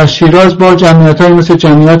و شیراز با جمعیت‌های مثل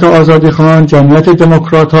جمعیت آزادیخواهان، جمعیت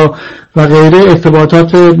دموکرات‌ها و غیره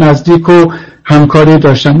ارتباطات نزدیک و همکاری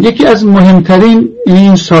داشتن. یکی از مهمترین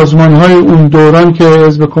این سازمان‌های اون دوران که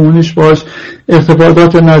حزب کمونیست باش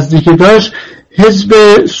ارتباطات نزدیکی داشت، حزب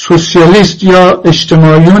سوسیالیست یا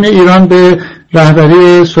اجتماعیون ایران به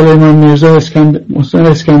رهبری سلیمان میرزا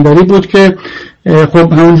اسکندری بود که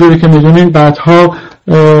خب همونجوری که میدونین بعدها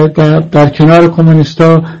در کنار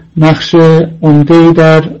کمونیستا نقش عمده‌ای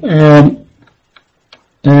در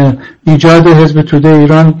ایجاد حزب توده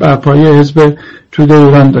ایران، برپایی حزب توده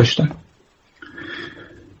ایران داشتن.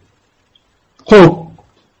 خب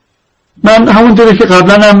من همونطوری که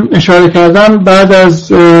قبلا هم اشاره کردم، بعد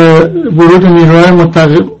از ورود نیروهای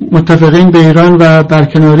متفقین به ایران و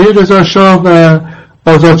برکناری رضا شاه و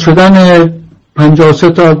آزاد شدن 53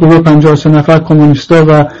 تا گروه 53 نفر کمونیستا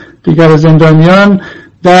و دیگر زندانیان،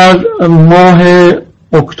 در ماه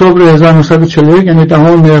اکتبر 1941 یعنی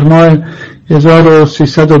 10 مهر ماه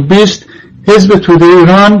 1320 حزب توده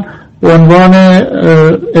ایران به عنوان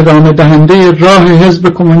ادامه دهنده راه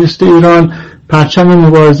حزب کمونیست ایران پرچم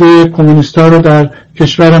مبارزه کمونیست‌ها رو در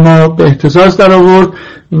کشور ما به اهتزاز در آورد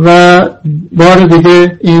و بار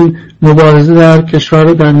دیگه این مبارزه در کشور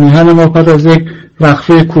در میهن ما پس از یک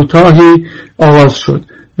وقفه کوتاهی آغاز شد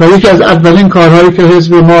و یکی از اولین کارهایی که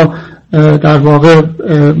حزب ما در واقع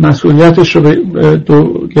مسئولیتش رو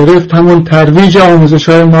گرفت همون ترویج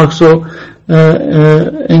آموزش‌های مارکس و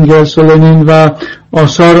انگلس و لنین و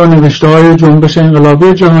آثار و نوشته‌های جنبش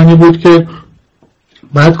انقلابی جهانی بود که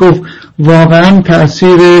بعد گفت واقعا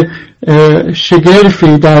تأثیر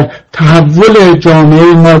شگرفی در تحول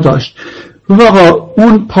جامعه ما داشت. واقعا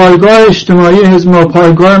اون پایگاه اجتماعی حزب ما،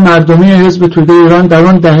 پایگاه مردمی حزب توده ایران در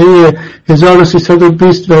اون دهه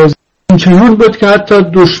 1320 و چنون بود که حتی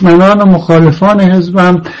دشمنان و مخالفان حزب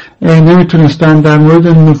هم نمیتونستن در مورد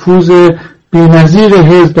نفوذ بی‌نظیر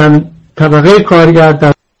حزب در طبقه کارگر،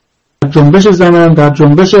 در جنبش زمان، در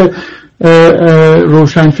جنبش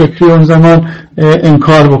روشنفکری اون زمان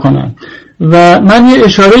انکار بکنن. و من یه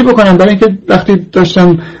اشاره‌ای بکنم برای اینکه وقتی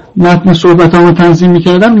داشتم متن صحبتامو تنظیم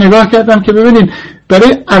می‌کردم نگاه کردم که ببینید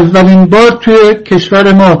برای اولین بار توی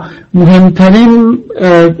کشور ما مهمترین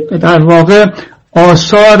در واقع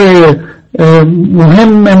آثار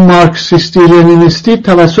مهم مارکسیستی لنینیستی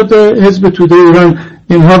توسط حزب توده ایران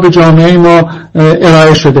اینها به جامعه ما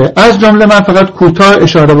ارائه شده. از جمله من فقط کوتاه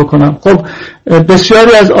اشاره بکنم. خب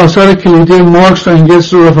بسیاری از آثار کلیدی مارکس و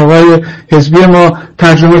انگلس رو رفقای حزبی ما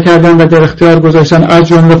ترجمه کردن و در اختیار گذاشتن، از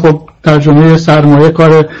جمله خب ترجمه سرمایه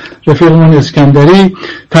کار رفیقمون اسکندری،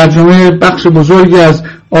 ترجمه بخش بزرگی از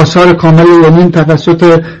آثار کامل لنین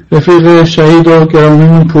توسط رفیق شهید و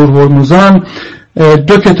گرامیمون پورهرمزان،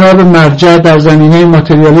 2 کتاب مرجع در زمینه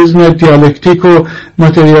ماتریالیسم دیالکتیک و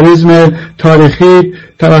ماتریالیسم تاریخی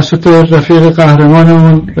توسط رفیق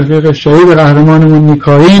قهرمانمون، رفیق شهید قهرمانمون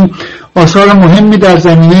نیکاین، آثار مهمی در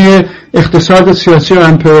زمینه اقتصاد سیاسی و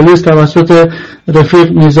امپریالیسم توسط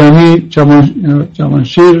رفیق میزانی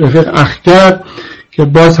جمانشیر، رفیق اخگر که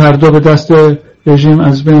باز هر دو به دست رژیم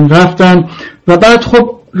از بین رفتن. و بعد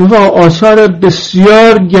خب آثار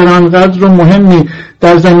بسیار گرانقدر و مهمی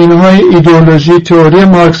در زمینه‌های ایدئولوژی، تئوری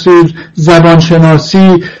مارکسیسم،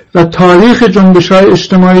 زبانشناسی و تاریخ جنبش‌های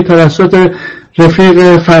اجتماعی توسط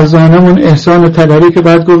رفیق فرزانمون احسان طلبی که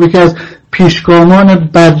بعد گفت که از پیشگامان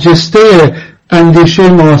برجسته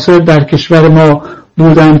اندیشه معاصر در کشور ما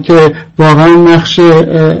بودن که واقعا نقش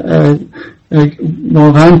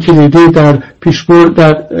واقعا کلیدی در پیشبرد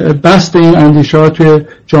در بسط این اندیشه‌ها توی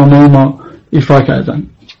جامعه ما ایفا کردن.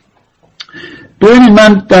 ببینید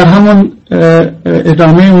من در همون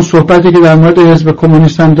ادامه اون صحبتی که در مورد حزب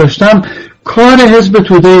کمونیست هم داشتم، کار حزب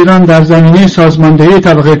توده ایران در زمینه سازماندهی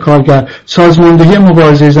طبقه کارگر، سازماندهی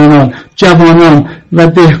مبارزه زنان، جوانان و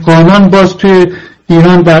دهقانان باز توی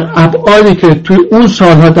ایران در ابعادی که توی اون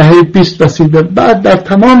سالها دهه 20 و 30 بعد در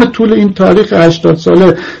تمام طول این تاریخ 80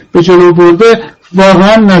 ساله به جلو برده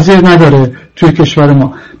واقعا نظیر نداره توی کشور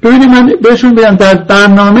ما. ببینید من بهشون بگم در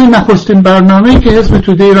برنامه نخستین برنامه‌ای که حزب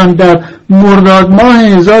توده ایران در مرداد ماه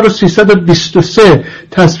 1323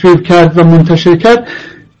 تصویب کرد و منتشر کرد،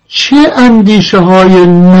 چه اندیشه‌های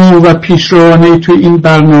نو و پیشروانه‌ای توی این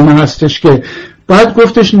برنامه هستش که باید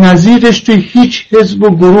گفتش نظیرش توی هیچ حزب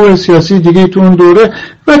و گروه سیاسی دیگه تو اون دوره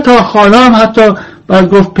و تا حالا هم حتی باید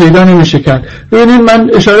گفت پیدا نمیشه کرد. ببینید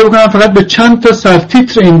من اشاره بکنم فقط به چند تا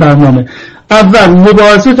سرتیتر این برنامه. اول،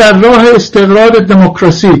 مبارزه در راه استقرار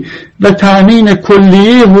دموکراسی و تأمین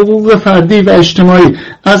کلیه حقوق فردی و اجتماعی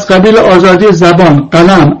از قبیل آزادی زبان،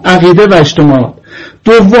 قلم، عقیده و اجتماعات.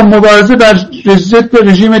 دوم، مبارزه بر ضد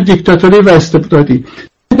رژیم دیکتاتوری و استبدادی.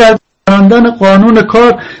 در راندن قانون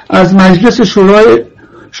کار از مجلس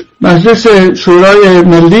شورای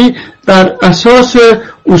ملی بر اساس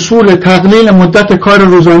اصول تقلیل مدت کار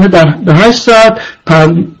روزانه به 8 ساعت،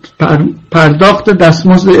 پرداخت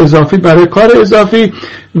دستمزد اضافی برای کار اضافی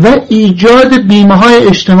و ایجاد بیمه‌های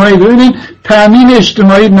اجتماعی. ببینید تأمین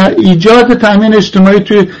اجتماعی، ایجاد تأمین اجتماعی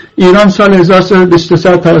توی ایران سال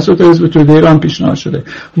 1323 توسط حزب توده ایران پیشنهاد شده.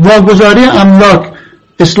 واگذاری املاک،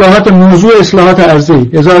 موضوع اصلاحات ارضی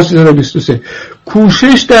 1323.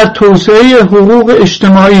 کوشش در توسعه حقوق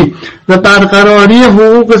اجتماعی و برقراری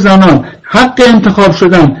حقوق زنان، حق انتخاب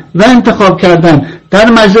شدن و انتخاب کردن در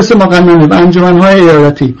مجلس مقننه و انجمن‌های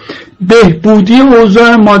ایالتی، بهبودی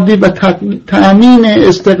اوضاع مادی و تأمین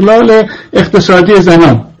استقلال اقتصادی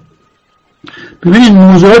زنان. ببینید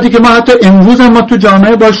موضوعاتی که ما حتی امروز ما تو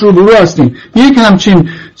جامعه باش روبرو هستیم. یک همچین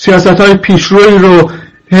سیاست‌های پیشروی رو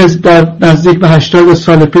حزب در نزدیک به 80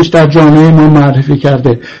 سال پیش در جامعه ما معرفی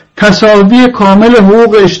کرده. تساوی کامل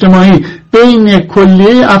حقوق اجتماعی بین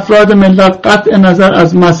کلیه افراد ملت، قطع نظر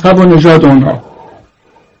از مذهب و نژاد اونها.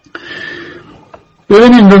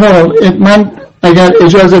 ببینید من اگر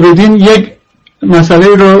اجازه بدین یک مسئله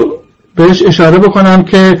رو بهش اشاره بکنم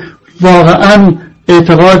که واقعا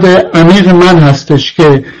اعتقاد عمیق من هستش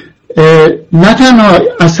که نه تنها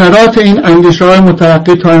اثرات این اندیشه‌های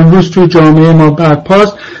مترقی تا امروز تو جامعه ما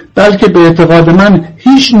برپاست، بلکه به اعتقاد من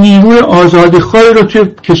هیچ نیروی آزادیخواهی رو توی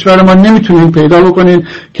کشور ما نمیتونیم پیدا بکنیم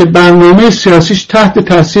که برنامه سیاسیش تحت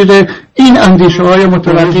تاثیر این اندیشه‌های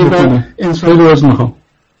مترقی بکنه. انسان روز میخوام.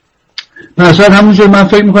 مثلا همونجور من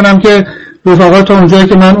فکر میکنم که رفقا تا اونجایی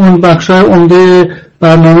که من اون بخشای عمده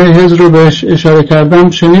برنامه حزب رو بهش اشاره کردم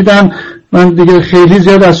شنیدم. من دیگه خیلی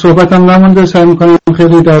زیاد از صحبتم نمونده، سعی میکنم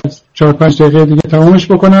خیلی در 4-5 دقیقه دیگه تمامش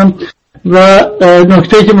بکنم. و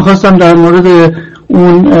نکته‌ای که میخواستم در مورد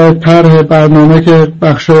اون طرح برنامه که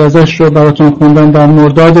بخشای ازش رو براتون خوندم در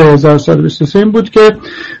مرداد 1323 این بود که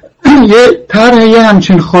یه طرح یه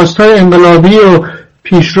همچین خواستای انقلابی و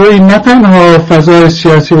پیشروی نه تنها فضای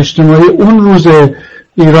سیاسی اجتماعی اون روز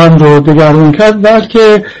ایران رو دگرگون کرد،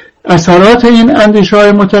 بلکه اثرات این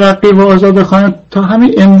اندیشه‌های مترقی و آزادخواهانه تا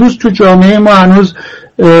همین امروز تو جامعه ما هنوز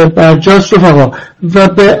برجاست رفقا. و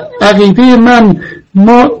به عقیده من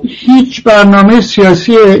ما هیچ برنامه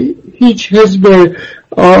سیاسی، هیچ حزب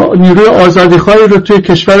نیروی آزادیخواهی رو توی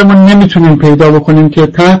کشورمون نمیتونیم پیدا بکنیم که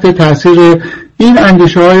تحت تاثیر این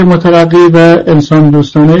اندیشه‌های مترقی و انسان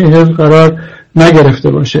دوستانه حزب قرار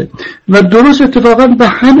نگرفته باشه. و درست اتفاقا به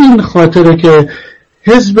همین خاطره که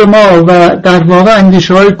حزب ما و در واقع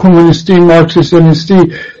اندیشه‌های کمونیستی،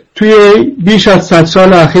 مارکسیستی توی بیش از 100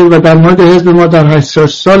 سال اخیر و در مورد حزب ما در 80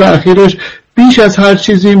 سال اخیرش بیش از هر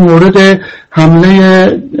چیزی مورد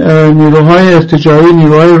حمله نیروهای ارتجاعی،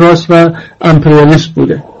 نیروهای راست و امپریالیست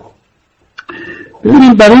بوده.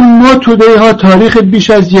 ببینید برای ما توده‌ها تاریخ بیش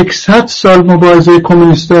از 100 سال مبارزه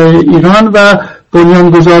کمونیست‌های ایران و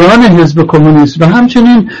بنیانگذاران حزب کمونیست و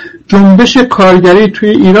همچنین جنبش کارگری توی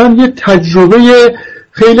ایران یه تجربه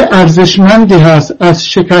خیلی ارزشمندی هست از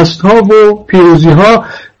شکست‌ها و پیروزی‌ها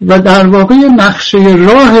و در واقع نقشه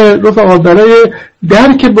راه رفقا برای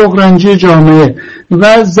درک بغرنجی جامعه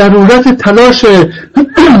و ضرورت تلاش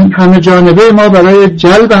همه جانبه ما برای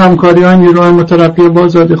جلب همکاری‌های نیروهای مترقی و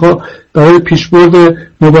آزادیخواه برای پیشبرد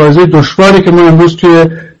مبارزه دشواری که ما امروز توی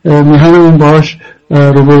میهنمون باهاش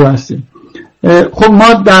روبرو هستیم. خب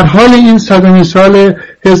ما در حال این 100مین سال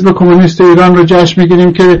حزب کمونیست ایران رو جشن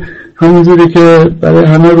میگیریم که همونجوری که برای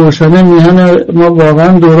همه روشنه میهن ما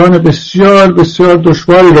واقعا دوران بسیار بسیار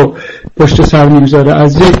دشواری رو پشت سر میگذاره.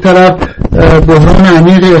 از یک طرف بحران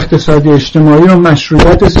عمیق اقتصادی اجتماعی و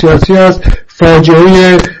مشروعیت سیاسی است،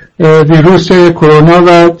 فاجعه ویروس کرونا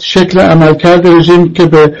و شکل عملکرد رژیم که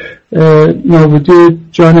به نابودی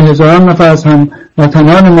جان هزاران نفر از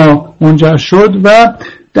هموطنان ما منجر شد و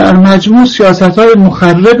در مجموع سیاست‌های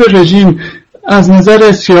مخرب رژیم از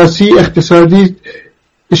نظر سیاسی، اقتصادی،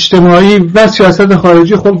 اجتماعی و سیاست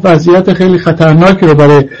خارجی خب وضعیت خیلی خطرناکی رو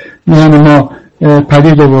برای میهن ما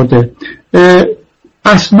پدید آورده.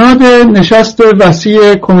 اسناد نشست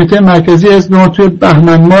وسیع کمیته مرکزی حزب ما توی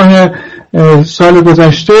بهمن ماه سال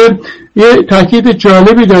گذشته یه تاکید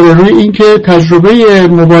جالبی داره روی اینکه تجربه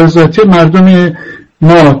مبارزاتی مردم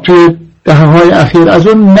ما توی دهه‌های اخیر از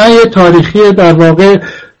اون نی تاریخی در واقع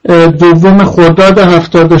دوم خرداد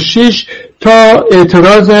 76 تا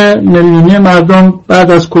اعتراض میلیونی مردم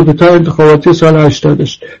بعد از کودتای انتخاباتی سال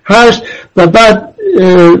 88 و بعد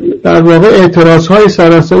در واقع اعتراضهای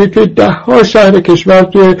سراسری توی 10 شهر کشور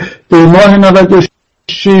توی دی ماه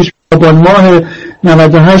 96 آبان ماه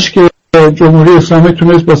 98 که جمهوری اسلامی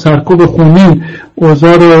تونست با سرکوب خونین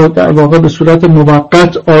اوضاع رو در واقع به صورت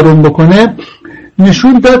موقت آروم بکنه،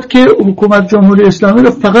 نشون داد که حکومت جمهوری اسلامی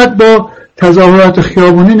رو فقط با تظاهرات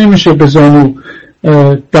خیابونی نمیشه به زانو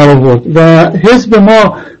در آورد و حزب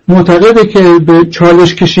ما معتقده که به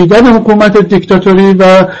چالش کشیدن حکومت دیکتاتوری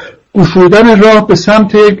و گشودن راه به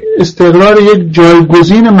سمت استقرار یک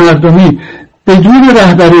جایگزین مردمی بدون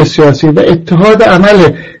رهبری سیاسی و اتحاد عمل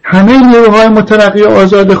همه نیروهای مترقی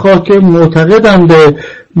آزادخواه که معتقدند به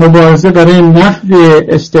مبارزه برای نفی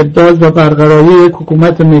استبداد و برقراری یک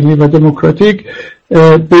حکومت ملی و دموکراتیک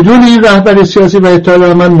بدون این رهبری سیاسی و اتحاد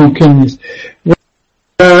عمل ممکن نیست.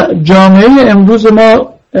 و جامعه امروز ما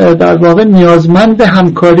در واقع نیازمند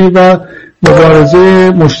همکاری و مبارزه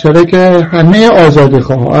مشترک همه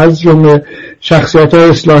آزادیخواه، از جمله شخصیت‌های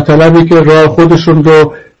اصلاح طلبی که راه خودشون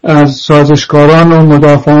رو از سازشکاران و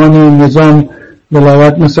مدافعان نظام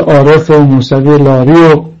ولایت مثل عارف و موسوی لاری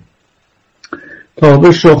و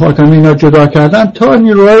تابش و خاتمی اینا جدا کردن، تا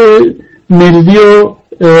نیروهای ملی و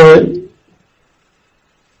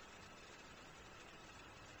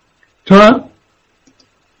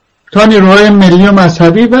تا نیروهای ملی و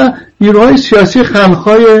مذهبی و نیروهای سیاسی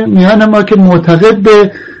خلق‌های میان ما که معتقد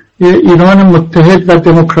به ایران متحد و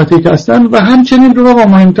دموکراتیک هستند و همچنین رو و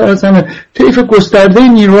مهمتر از همه طیف گسترده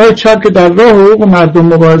نیروهای چپ که در راه حقوق مردم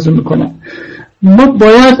مبارزه میکنن. ما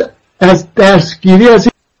باید از درسگیری از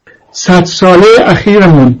این 100 ساله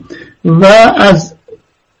اخیرمون و از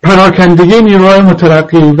پراکندگی نیروهای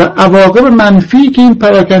مترقی و عواقب منفی که این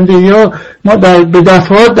پراکندگی ها ما به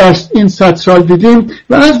دفعات در این 100 سال دیدیم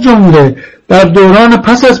و از جمله در دوران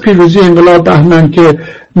پس از پیروزی انقلاب بهمن که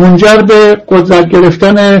منجر به قدرت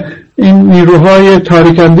گرفتن این نیروهای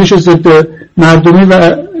تاریک‌اندیش ضد مردمی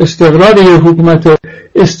و استقرار یک حکومت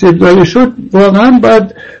استبدادی شد، واقعا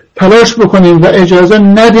باید تلاش بکنیم و اجازه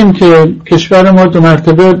ندیم که کشور ما دو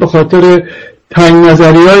مرتبه به خاطر تنگ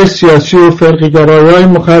نظری‌های سیاسی و فرقه‌گرایی‌های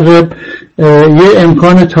مخرب یه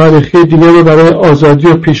امکان تاریخی دیگه رو برای آزادی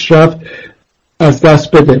و پیشرفت از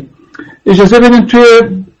دست بده. اجازه بدیم توی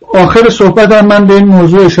آخر صحبتم من به این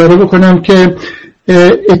موضوع اشاره بکنم که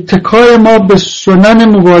اتکای ما به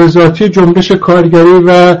سنن مبارزاتی جنبش کارگری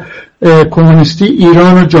و کمونیستی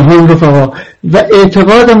ایران و جهان رفقا و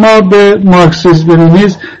اعتقاد ما به مارکسیسم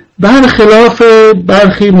لنینیسم برخلاف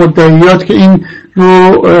برخی مدعیات که این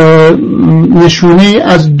رو نشونی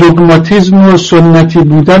از دوگماتیسم و سنتی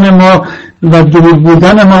بودن ما و دور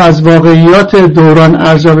بودن ما از واقعیات دوران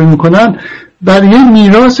ارزیابی میکنن، بر یه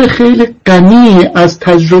میراث خیلی غنی از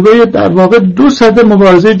تجربه در واقع 200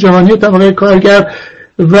 مبارزه جهانی طبقه کارگر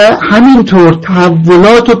و همینطور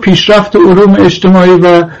تحولات و پیشرفت علوم اجتماعی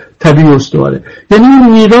و طبیعی استواره. یعنی این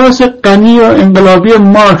میراث غنی و انقلابی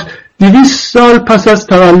مارکس 200 سال پس از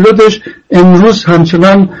تولدش امروز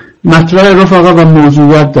همچنان مطرح رفقا و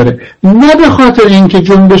موضوعیت داره، نه به خاطر اینکه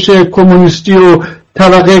جنبش کمونیستی و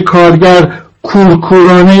طبقه کارگر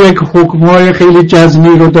کورکورانه یک حکم‌های خیلی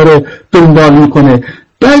جزمی رو داره دنبال میکنه،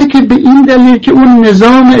 بلکه به این دلیل که اون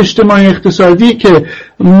نظام اجتماعی اقتصادی که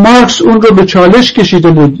مارکس اون رو به چالش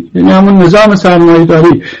کشیده بود، یعنی همون نظام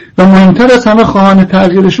سرمایه‌داری و مهمتر از همه خواهان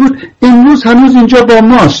تغییرش بود، امروز هنوز اینجا با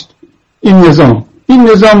ماست. این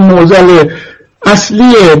نظام معضل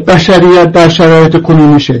اصلی بشریت در شرایط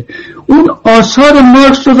کنونیشه. اون آثار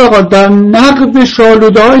مارکس رو در نقد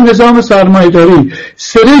شالوده‌های نظام سرمایه‌داری،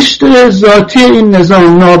 سرشت ذاتی این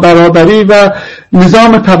نظام، نابرابری و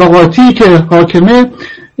نظام طبقاتی که حاکمه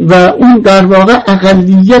و اون در واقع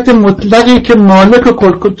اقلیت مطلقی که مالک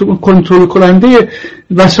کنترل کننده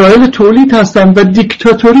وسایل تولید هستند و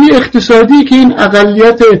دیکتاتوری اقتصادی که این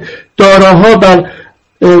اقلیت داراها بر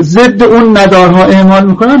ضد اون ندارها اعمال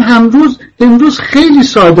میکنن امروز خیلی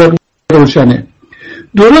صادق روشنه.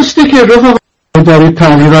 درسته که رفقا داری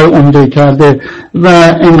تغییرهای عمده کرده و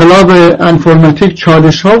انقلاب انفورماتیک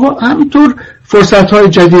چالش ها و همینطور فرصت های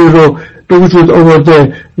جدید رو به وجود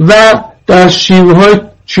آورده و در شیوه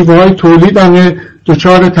های تولید هم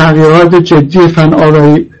دچار تغییرات جدی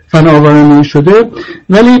فناورانه شده،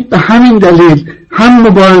 ولی به همین دلیل هم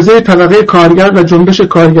مبارزه طبقه کارگر و جنبش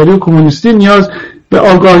کارگری و کمونیستی نیاز به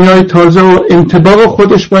آگاهی‌های تازه و انطباق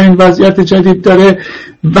خودش با این وضعیت جدید داره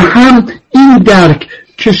و هم این درک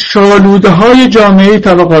که شالوده‌های جامعه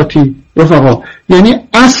طبقاتی رفقا، یعنی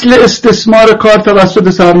اصل استثمار کار توسط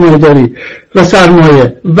سرمایه‌داری و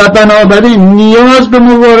سرمایه و بنابراین نیاز به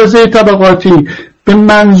مبارزه طبقاتی به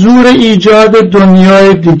منظور ایجاد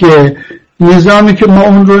دنیای دیگه، نظامی که ما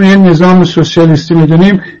اون رو یه نظام سوسیالیستی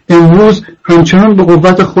میدونیم، امروز همچنان به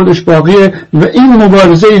قوت خودش باقیه و این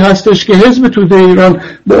مبارزه‌ای هستش که حزب توده ایران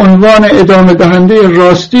به عنوان ادامه دهنده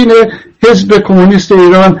راستین حزب کمونیست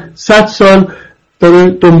ایران 100 سال داره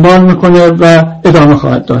دنبال میکنه و ادامه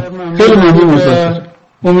خواهد داد. خیلی ممنون.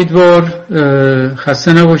 امیدوار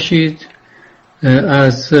خسته نباشید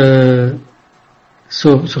از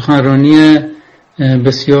سخنرانی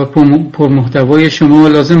بسیار پرمحتوای شما.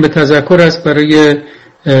 لازم به تذکر است برای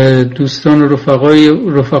دوستان و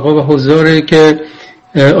رفقا و حضار که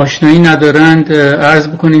آشنایی ندارند عرض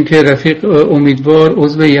بکنیم که رفیق امیدوار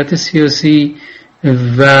عضو هیئت سیاسی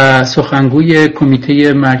و سخنگوی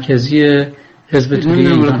کمیته مرکزی حزب توده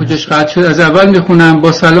ایران است. از اول میخونم.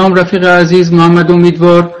 با سلام رفیق عزیز محمد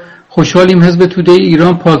امیدوار، خوشحالیم حزب توده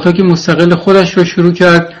ایران پالتاک مستقل خودش را شروع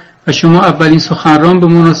کرد و شما اولین سخنران به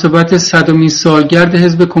مناسبت 100مین سالگرد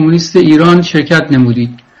حزب کمونیست ایران شرکت نمودید.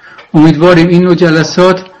 امیدواریم این نوع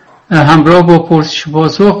جلسات همراه با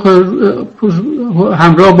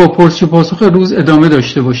پرسش پاسخ روز ادامه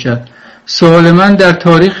داشته باشد. سوال من در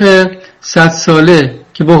تاریخ 100 ساله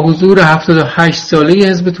که با حضور 78 ساله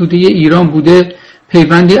حزب توده ایران بوده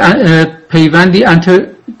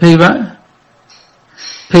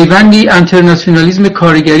پیوندی انترناسیونالیسم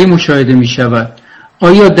کارگری مشاهده می شود.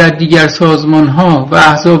 آیا در دیگر سازمان ها و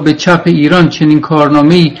احزاب چپ ایران چنین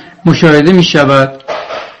کارنامه‌ای مشاهده می شود؟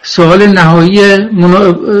 سوال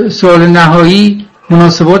نهایی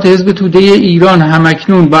مناسبات حزب توده ایران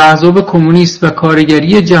همکنون با احزاب کمونیست و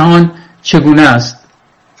کارگری جهان چگونه است؟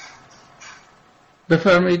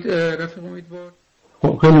 بفرمایید رفیق امیدوار.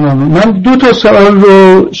 خیلی ممنون. من دو تا سوال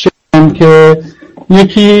رو شنیدم که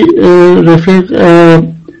یکی رفیق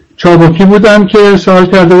چابکی بودن که سوال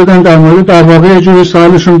کرده بودن در مورد، در واقع یه جوری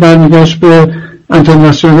سوالشون برمیگشت به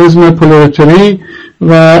انترناسیونالیسم پولارتری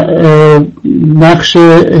و نقش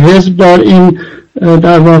حزب در این،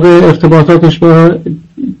 در واقع ارتباطاتش با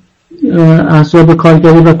احزاب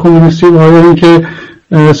کارگری و کمونیستی و آیا اینکه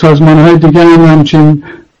سازمان‌های دیگه هم همچین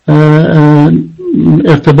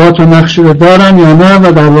ارتباط و نقشی رو دارن یا نه،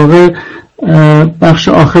 و در واقع بخش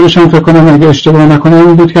آخرش هم فکر کنم اگه اشتباه نکنم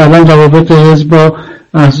این بود که الان روابط حزب با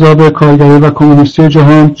احزاب کارگری و کمونیستی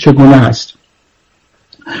جهان چگونه هست.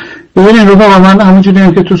 ببینید رفقا، من همونجوری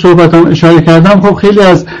هم که تو صحبتم اشاره کردم، خب خیلی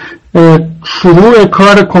از شروع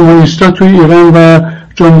کار کمونیستا توی ایران و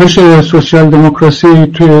جنبش سوسیال دموکراسی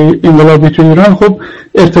توی انقلابی توی ایران خب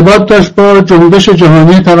ارتباط داشت با جنبش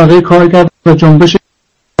جهانی طبقه کارگر و جنبش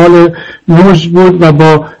نوز بود و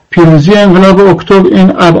با پیروزی انقلاب اکتبر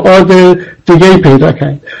این ابعاد دیگه پیدا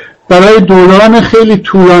کرد. برای دوران خیلی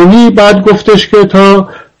طولانی بعد گفتش که تا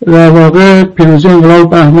در واقع پیروزی انقلاب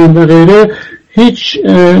بهمن و غیره هیچ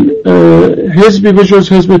حزبی به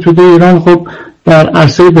جز حزب توده ایران خب در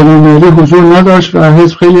عرصه بین‌المللی حضور نداشت و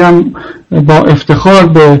حزب خیلی هم با افتخار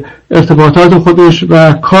به ارتباطات خودش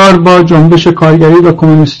و کار با جنبش کارگری و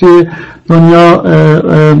کمونیستی دنیا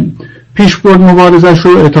پیش برد مبارزش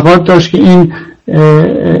رو. اعتقاد داشت که این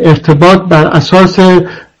ارتباط بر اساس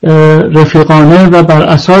رفیقانه و بر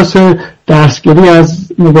اساس درسگیری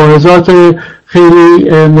از مبارزات خیلی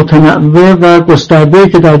متنوع و گسترده‌ای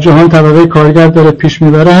که در جهان طبقه کارگر داره پیش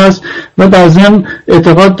میبره هست و در ضمن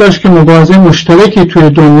اعتقاد داشت که مبارزه مشترکی توی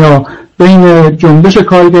دنیا بین جنبش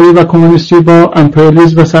کارگری و کمونیستی با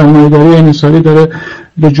امپریالیسم و سرمایه‌داری انحصاری داره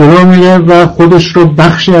به جلو میره و خودش رو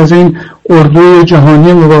بخشی از این اردوی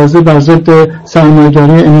جهانی مبارزه بر ضد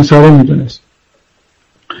سرمایه‌داری انحصاری میدونست.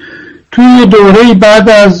 توی دوره بعد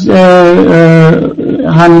از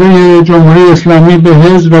حمله جمهوری اسلامی به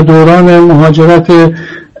حزب و دوران مهاجرت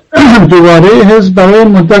دوباره حزب، برای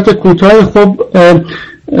مدت کوتاهی خب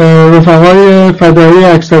رفقای فدایی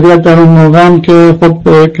اکثریت در اون موقع هم که خب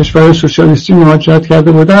به کشور سوسیالیستی مهاجرت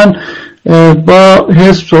کرده بودن با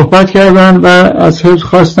حزب صحبت کردن و از حزب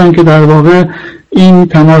خواستن که در واقع این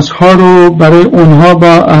تماس‌ها رو برای اونها با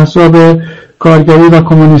احزاب کارگری و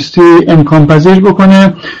کمونیستی امکان پذیر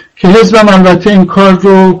بکنه که حزب هم البته این کار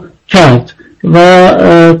رو کرد و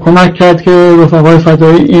کمک کرد که رفقای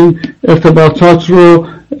فدایی این ارتباطات رو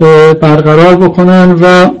برقرار بکنن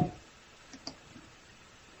و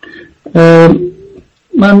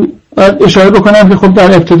من اشاره بکنم که خب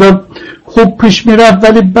در ابتدا خوب پیش میرفت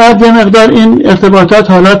ولی بعد یه مقدار این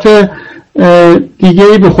ارتباطات حالت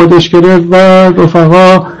دیگه‌ای به خودش گرفت و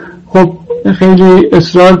رفقا خب خیلی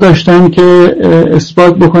اصرار داشتن که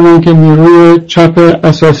اثبات بکنن که نیروی چپ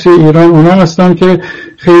اساسی ایران اونا هستن که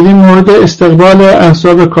خیلی مورد استقبال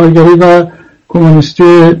احزاب کارگری و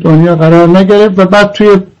کمونیستی دنیا قرار نگرفت و بعد توی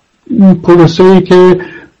پروسه‌ای که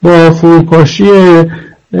با فروپاشی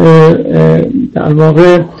در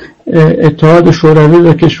واقع اتحاد شوروی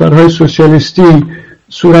و کشورهای سوسیالیستی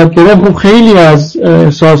صورت گرفت خب خیلی از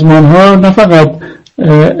سازمان‌ها نه فقط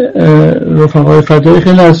رفقای فدایی،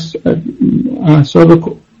 خیلی از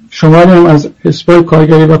احزاب شماری هم از حزب‌های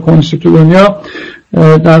کارگری و کمونیستی تو دنیا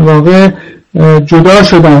در واقع جدا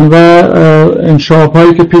شدن و انشعاب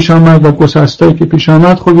هایی که پیش آمد و گسست هایی که پیش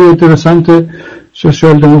آمد خب یه درسنت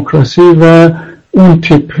سوسیال دموکراسی و اون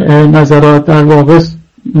تیپ نظرات در واقع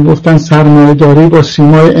گفتن سرمایه‌داری با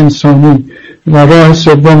سیمای انسانی و راه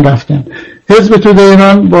سوم رفتن. حزب توده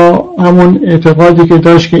ایران با همون اعتقادی که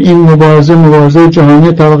داشت که این مبارزه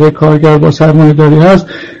جهانی طبقه کارگر با سرمایه‌داری هست،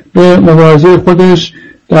 به مبارزه خودش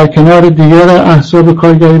در کنار دیگر احزاب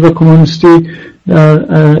کارگری و کمونیستی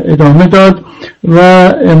ادامه داد و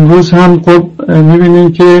امروز هم خب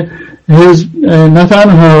می‌بینیم که حزب نه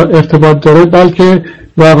تنها ارتباط داره بلکه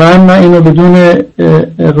واقعا من اینو بدون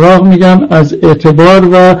اغراق میگم از اعتبار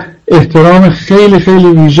و احترام خیلی خیلی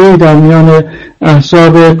ویژه‌ای در میان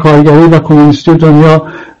احزاب کارگری و کمونیستی دنیا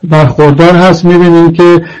برخوردار هست. می‌بینیم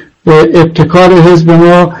که به ابتکار حزب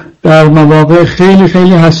ما در مواقع خیلی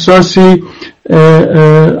خیلی حساسی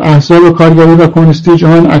احزاب کارگری و کمونیستی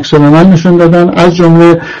جهان عکس العمل نشون دادن، از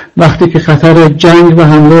جمله وقتی که خطر جنگ و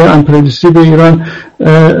حمله امپریالیستی به ایران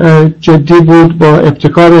جدی بود، با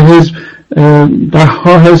ابتکار حزب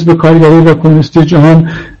ده‌ها حزب کارگری و کمونیستی جهان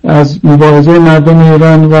از مبارزه مردم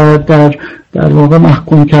ایران و در واقع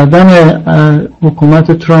محکوم کردن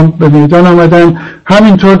حکومت ترامپ به میدان آمدن.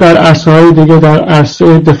 همینطور در عرصه‌های دیگه، در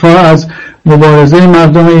عرصه دفاع از مبارزه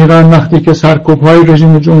مردم ایران وقتی که سرکوب‌های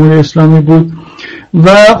رژیم جمهوری اسلامی بود. و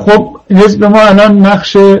خب حزب ما الان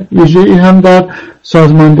نقش ویژه‌ای هم در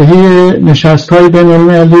سازماندهی نشست‌های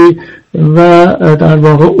بین‌المللی و در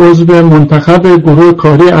واقع عضو منتخب گروه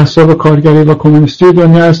کاری احزاب کارگری و کمونیستی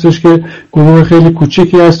دنیا هستش که گروه خیلی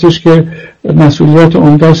کوچیکی هستش که مسئولیت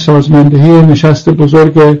عمده سازماندهی نشست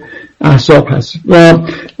بزرگ احزاب هست. و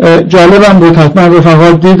جالبم بود، حتما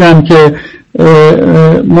رفقا دیدن که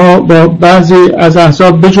ما با بعضی از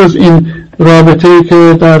احزاب بجز این رابطه‌ای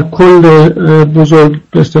که در کل بزرگ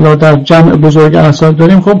به اصطلاح در جمع بزرگ احزاب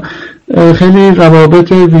داریم، خب خیلی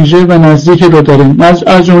روابط ویژه و نزدیکی رو داریم.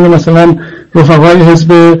 از جمله مثلا رفقای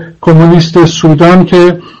حزب کمونیست سودان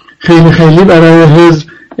که خیلی خیلی برای حزب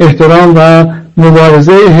احترام و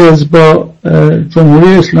مبارزه حزب با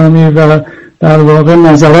جمهوری اسلامی و در واقع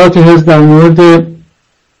نظرات حزب در مورد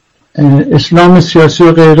اسلام سیاسی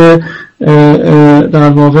و غیره در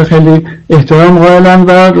واقع خیلی احترام قائلن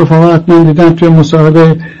و رفقا حتما دیدن توی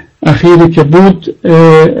مصاحبه اخیری که بود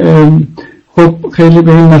خب خیلی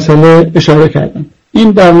به این مسئله اشاره کردم.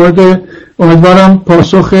 این در مورد امیدوارم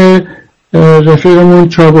پاسخ رفیقمون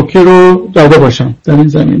چابکی رو داده باشم در این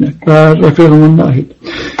زمینه و رفیقمون ناهید.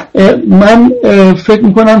 من فکر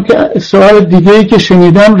میکنم که سوال دیگه‌ای که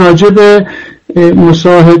شنیدم راجع به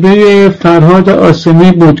مصاحبه فرهاد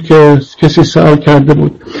آسمی بود که کسی سوال کرده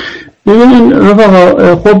بود. ببینین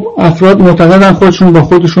رفقا، خب افراد معتقدن خودشون با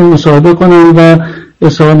خودشون مصاحبه کنن و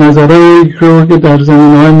اظهار نظرهایی رو که در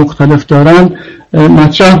زمینه‌های مختلف دارن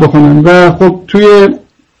مطرح بکنن و خب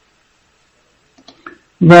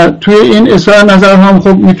توی این اظهار نظر هم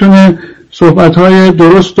خب میتونه صحبت‌های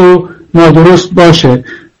درست و نادرست باشه.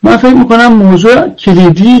 من فکر میکنم موضوع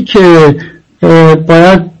کلیدی که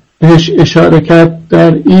باید بهش اشاره کرد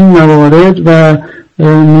در این موارد و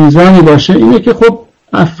میزانی باشه اینه که خب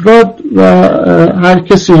افراد و هر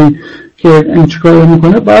کسی که این چیکار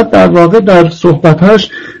میکنه باید در واقع در صحبتاش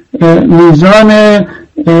میزان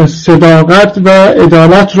صداقت و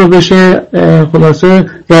عدالت رو بشه خلاصه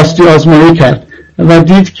راستی آزمایی کرد و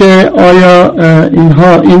دید که آیا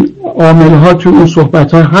این عامل‌ها تو اون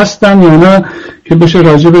صحبت‌ها هستن یا نه که بشه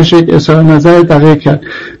راجع بهش یک اظهار نظر دقیق کرد.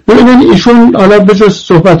 ببینید ایشون حالا بجز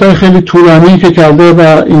صحبت‌های خیلی طولانی که کرده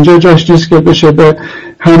و اینجا جاش نیست که بشه به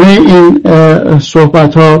همه این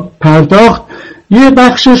صحبت‌ها پرداخت، یه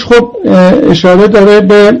بخشش خب اشاره داره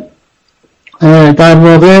به در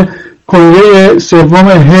واقع کنگره سوم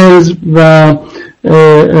حزب و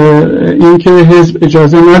اینکه حزب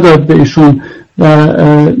اجازه نداد به ایشون و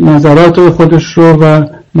نظرات خودش رو و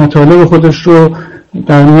مطالب خودش رو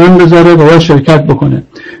در میان بذاره و شرکت بکنه.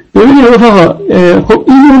 ببینید رفقا، خب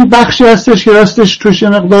این بخشی هستش که راستش توش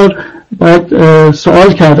مقدار باید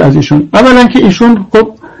سوال کرد از ایشون. اولا که ایشون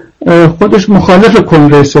خب خودش مخالف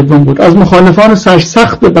کنگره سوم بود، از مخالفان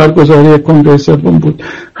سرسخت برگزاری کنگره سوم بود.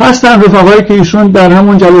 هستن رفقایی که ایشون در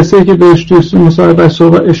همون جلسه که بهش توی مصاحبه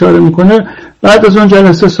اشاره میکنه بعد از اون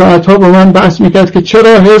جلسه ساعتها با من بحث میکرد که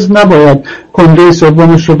چرا حزب نباید کنگره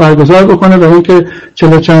سومش رو برگزار بکنه و اینکه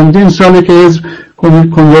 40 چندین ساله که حزب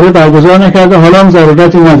کنگره برگزار نکرده حالا هم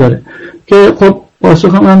ضرورتی نداره. که خب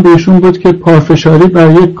پاسخ من به ایشون بود که پافشاری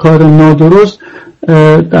بر یک کار نادرست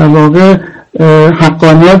در واقع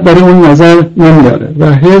حقانیت برای اون نظر نمیاره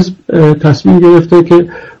و حزب تصمیم گرفته که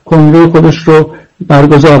کنگره خودش رو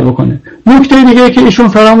برگزار بکنه. نکته دیگه که ایشون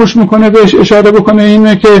فراموش میکنه بهش اشاره بکنه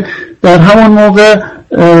اینه که در همون موقع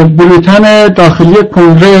بولتن داخلی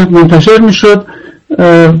کنگره منتشر میشد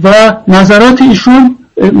و نظرات ایشون،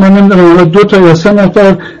 من نمیدونم 2 تا یا 3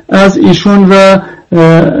 نفر از ایشون و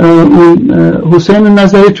حسین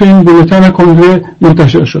نظری تو این بولتن کنگره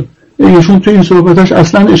منتشر شد. ایشون تو این صحبتاش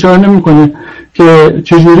اصلا اشاره نمیکنه که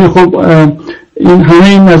چجوری خب این همه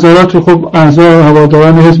این نظرات رو خب اعضا و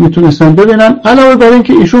هواداران حزب میتونستن ببینن، علاوه بر این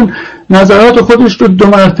که ایشون نظرات خودش رو 2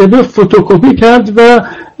 مرتبه فتوکپی کرد و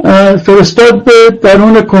فرستاد به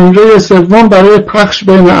درون کنگره سوم برای پخش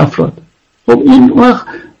بین افراد. خب این وقت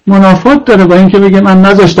منافات داره با اینکه بگه من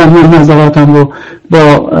نذاشتم من نظراتم رو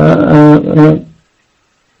با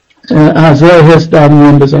اعضای حزب در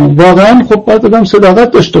میان بزنم. واقعا خب باید آدم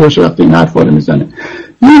صداقت داشته باشه وقتی این حرفا رو میزنه.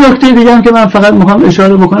 این نکته دیگه هم که من فقط میخوام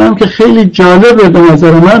اشاره بکنم که خیلی جالبه به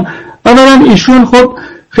نظر من، اولا ایشون خب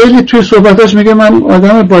خیلی توی صحبتاش میگه من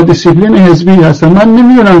آدم با دیسیپلین حزبی هستم. من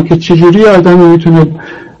نمیدونم که چجوری آدمی میتونه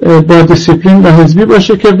با دیسیپلین و حزبی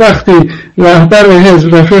باشه که وقتی رهبر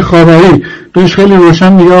حزب رفیق خاوری بهش خیلی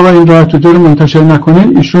روشن میگه آقا این راه توده رو منتشر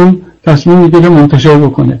نکنین، ایشون تصمیم میگیره منتشر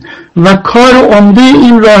بکنه و کار عمده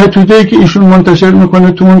این راه توده که ایشون منتشر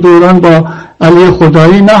میکنه تو اون دوران با علی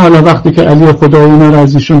خدایی، نه حالا وقتی که علی خدایی رو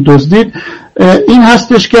از ایشون دزدید، این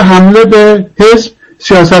هستش که حمله به حزب،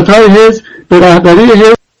 سیاست‌های حزب، به رهبری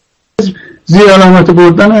حزب، زیر علامت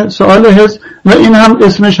بردن سؤال حزب، و این هم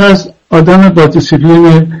اسمش هست آدم با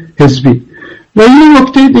دیسیپلین حزبی. و این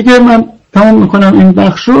نکته دیگه من تمام میکنم این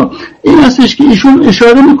بخش رو، این هستش که ایشون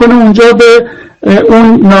اشاره میکنه اونجا به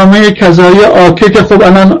اون نامه کذایی آکه که خب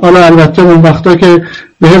البته اون وقتا که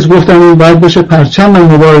به حزب گفتن این باید بشه پرچم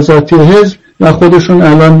مبارزاتی حزب و خودشون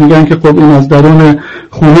الان میگن که خب این از درون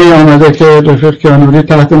خونه آمده که رفیق کیانوری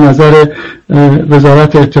تحت نظر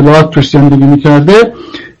وزارت اطلاعات توش زندگی میکرده.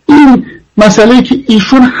 این مسئله که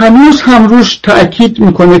ایشون هنوز هم روش تأکید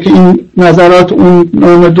میکنه که این نظرات اون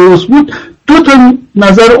نامه درست بود. 2 تا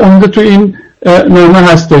نظر عمده تو این نامه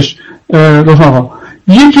هستش رفقا.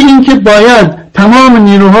 یکی این که باید تمام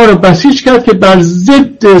نیروها رو بسیج کرد که بر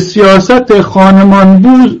ضد سیاست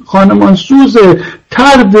خانمانسوز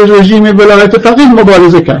طرد رژیم ولایت فقیه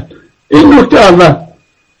مبارزه کرد. این نکته اول.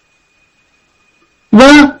 و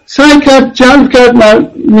سعی کرد جلب کرد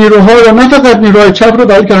نیروها رو، نه فقط نیروهای چپ رو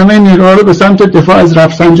بلکه همه نیروها رو به سمت دفاع از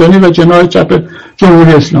رفسنجانی و جناح چپ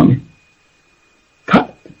جمهوری اسلامی.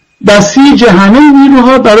 بسیج همه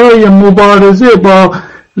نیروها برای مبارزه با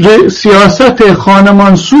سیاست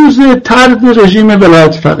خانمانسوز طرد رژیم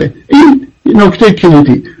ولایت فقیه. این نکته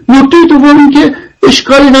کلیدی. نکته دوم این که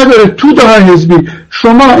اشکالی نداره تو داخل حزبی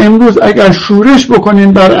شما امروز اگر شورش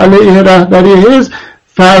بکنین بر علیه رهبری حزب،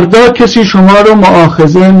 فردا کسی شما رو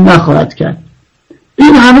مؤاخذه نخواهد کرد.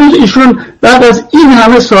 این هنوز ایشون بعد از این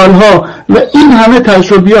همه سالها و این همه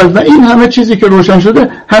تجربیات و این همه چیزی که روشن شده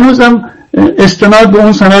هنوزم استناد به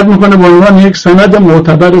اون سند میکنه به عنوان یک سند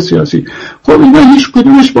معتبر سیاسی. خب اینا هیچ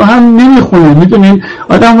کدومش با هم نمیخونه. میدونین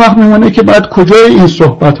آدم وقت میمونه که بعد کجای این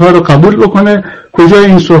صحبت ها رو قبول بکنه، کجای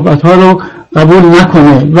این صحبت ها رو قبول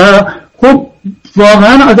نکنه. و خب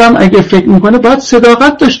واقعا آدم اگه فکر میکنه باید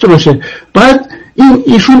صداقت داشته باشه. باید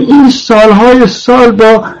ایشون این سالهای سال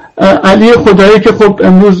با علی خدایی که خب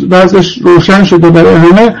امروز وضعش روشن شده برای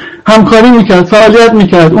همه همکاری میکرد، فعالیت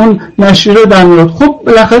میکرد، اون نشریه در میاد. خب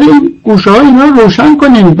بالاخره این گوشه ها اینا رو روشن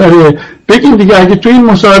کنین، برای بگین دیگه. اگه تو این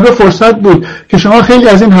مصاحبه فرصت بود که شما خیلی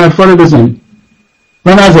از این حرفا رو بزنید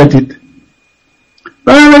و نزدید.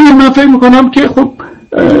 بنابراین من فکر میکنم که خب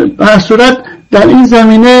به هر صورت در این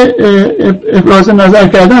زمینه ابراز نظر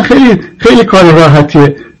کردن خیلی خیلی کار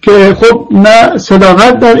راحتیه که خب نه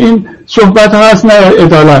صداقت در این صحبت هست نه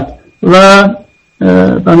عدالت. و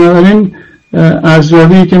بنابراین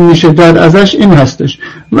ارزیابی که میشه داد ازش این هستش.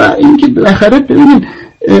 و اینکه بالاخره ببینید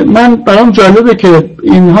من برام جالبه که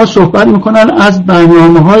اینها صحبت میکنن از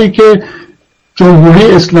برنامه‌هایی که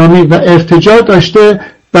جمهوری اسلامی و ارتجاع داشته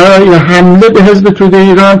برای حمله به حزب توده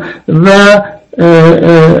ایران و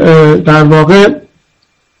در واقع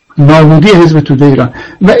نابودی حزب توده ایران.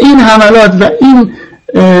 و این حملات و این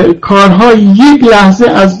کارها یک لحظه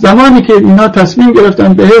از زمانی که اینا تصمیم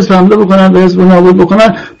گرفتن به حزب حمله بکنن، به حزب نابود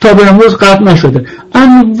بکنن، تا به امروز قطع نشده.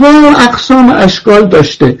 انواع اقسام اشکال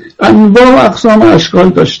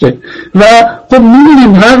داشته و خب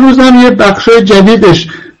می‌بینیم هر روز هم یه بخشای جدیدش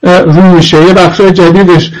رو میشه، یه بخشای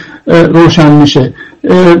جدیدش روشن میشه.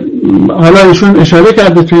 حالا ایشون اشاره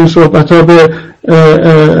کرده توی این صحبت‌ها به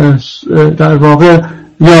در واقع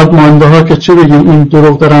یادمانده ها که چه بگیم، این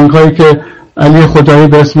دروغ درنگ‌هایی که علی خدایی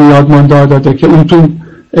به اسم یادمانده داده که اون تو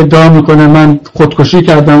ادعا میکنه من خودکشی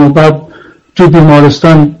کردم و بعد تو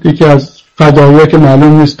بیمارستان یکی از فدایی‌ها که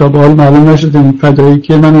معلوم نیست تا به حال معلوم نشده این فدایی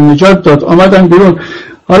که منو نجات داد آمدن بیرون.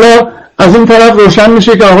 حالا از این طرف روشن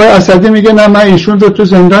میشه که آقای اسدی میگه نه من ایشون رو تو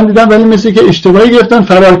زندان دیدم ولی مثل که اشتباهی گرفتن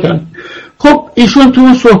فرار کرد. خب ایشون تو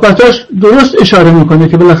اون صحبتاش درست اشاره میکنه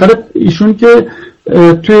که بالاخره ایشون که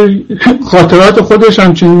توی خاطرات خودش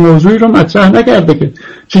همچین موضوعی رو مطرح نکرده که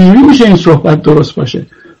چجوری میشه این صحبت درست باشه.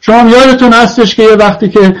 شما یادتون هستش که یه وقتی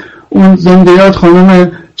که اون زندیات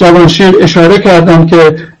خانم جوانشیر اشاره کردن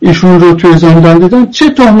که ایشون رو توی زندان دیدن، چه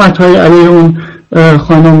تهمت‌های علیه اون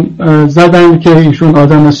خانم زدن که ایشون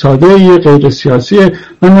آدم ساده‌ایه، غیر سیاسیه.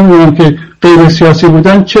 من نمیدونم که غیر سیاسی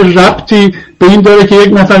بودن چه ربطی به این داره که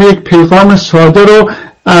یک نفر یک پیغام ساده رو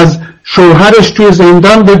از شوهرش توی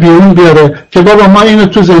زندان به بیرون بیاره که بابا ما اینو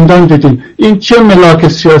تو زندان دیدیم. این چه ملاک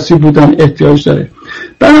سیاسی بودن احتیاج داره؟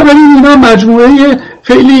 بنابراین اینا مجموعه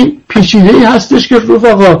خیلی پیچیده‌ای هستش که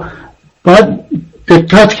رفقا باید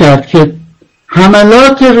دقت کرد که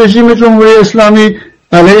حملات رژیم جمهوری اسلامی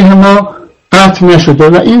علیه ما قطع نشده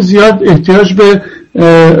و این زیاد احتیاج به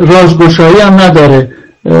رازگشایی هم نداره.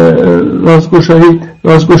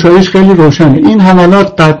 رازگشاییش خیلی روشنه. این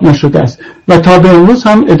حملات قطع نشده است و تا به امروز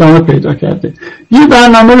هم ادامه پیدا کرده. یه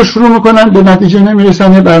برنامه رو شروع میکنن به نتیجه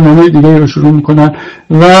نمیرسن، یه برنامه دیگه رو شروع میکنن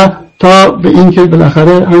و تا به این که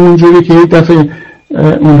بالاخره همون جوری که یک دفعه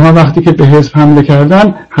اونها وقتی که به حزب حمله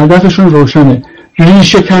کردن هدفشون روشنه،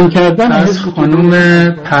 ریشه کن کردن. از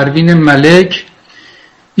خانم پروین ملک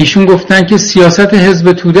ایشون گفتن که سیاست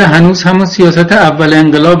حزب توده هنوز همون سیاست اول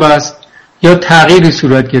انقلاب است یا تغییری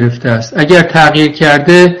صورت گرفته است؟ اگر تغییر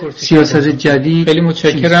کرده سیاست جدید. خیلی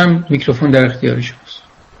متشکرم. میکروفون در اختیار شما.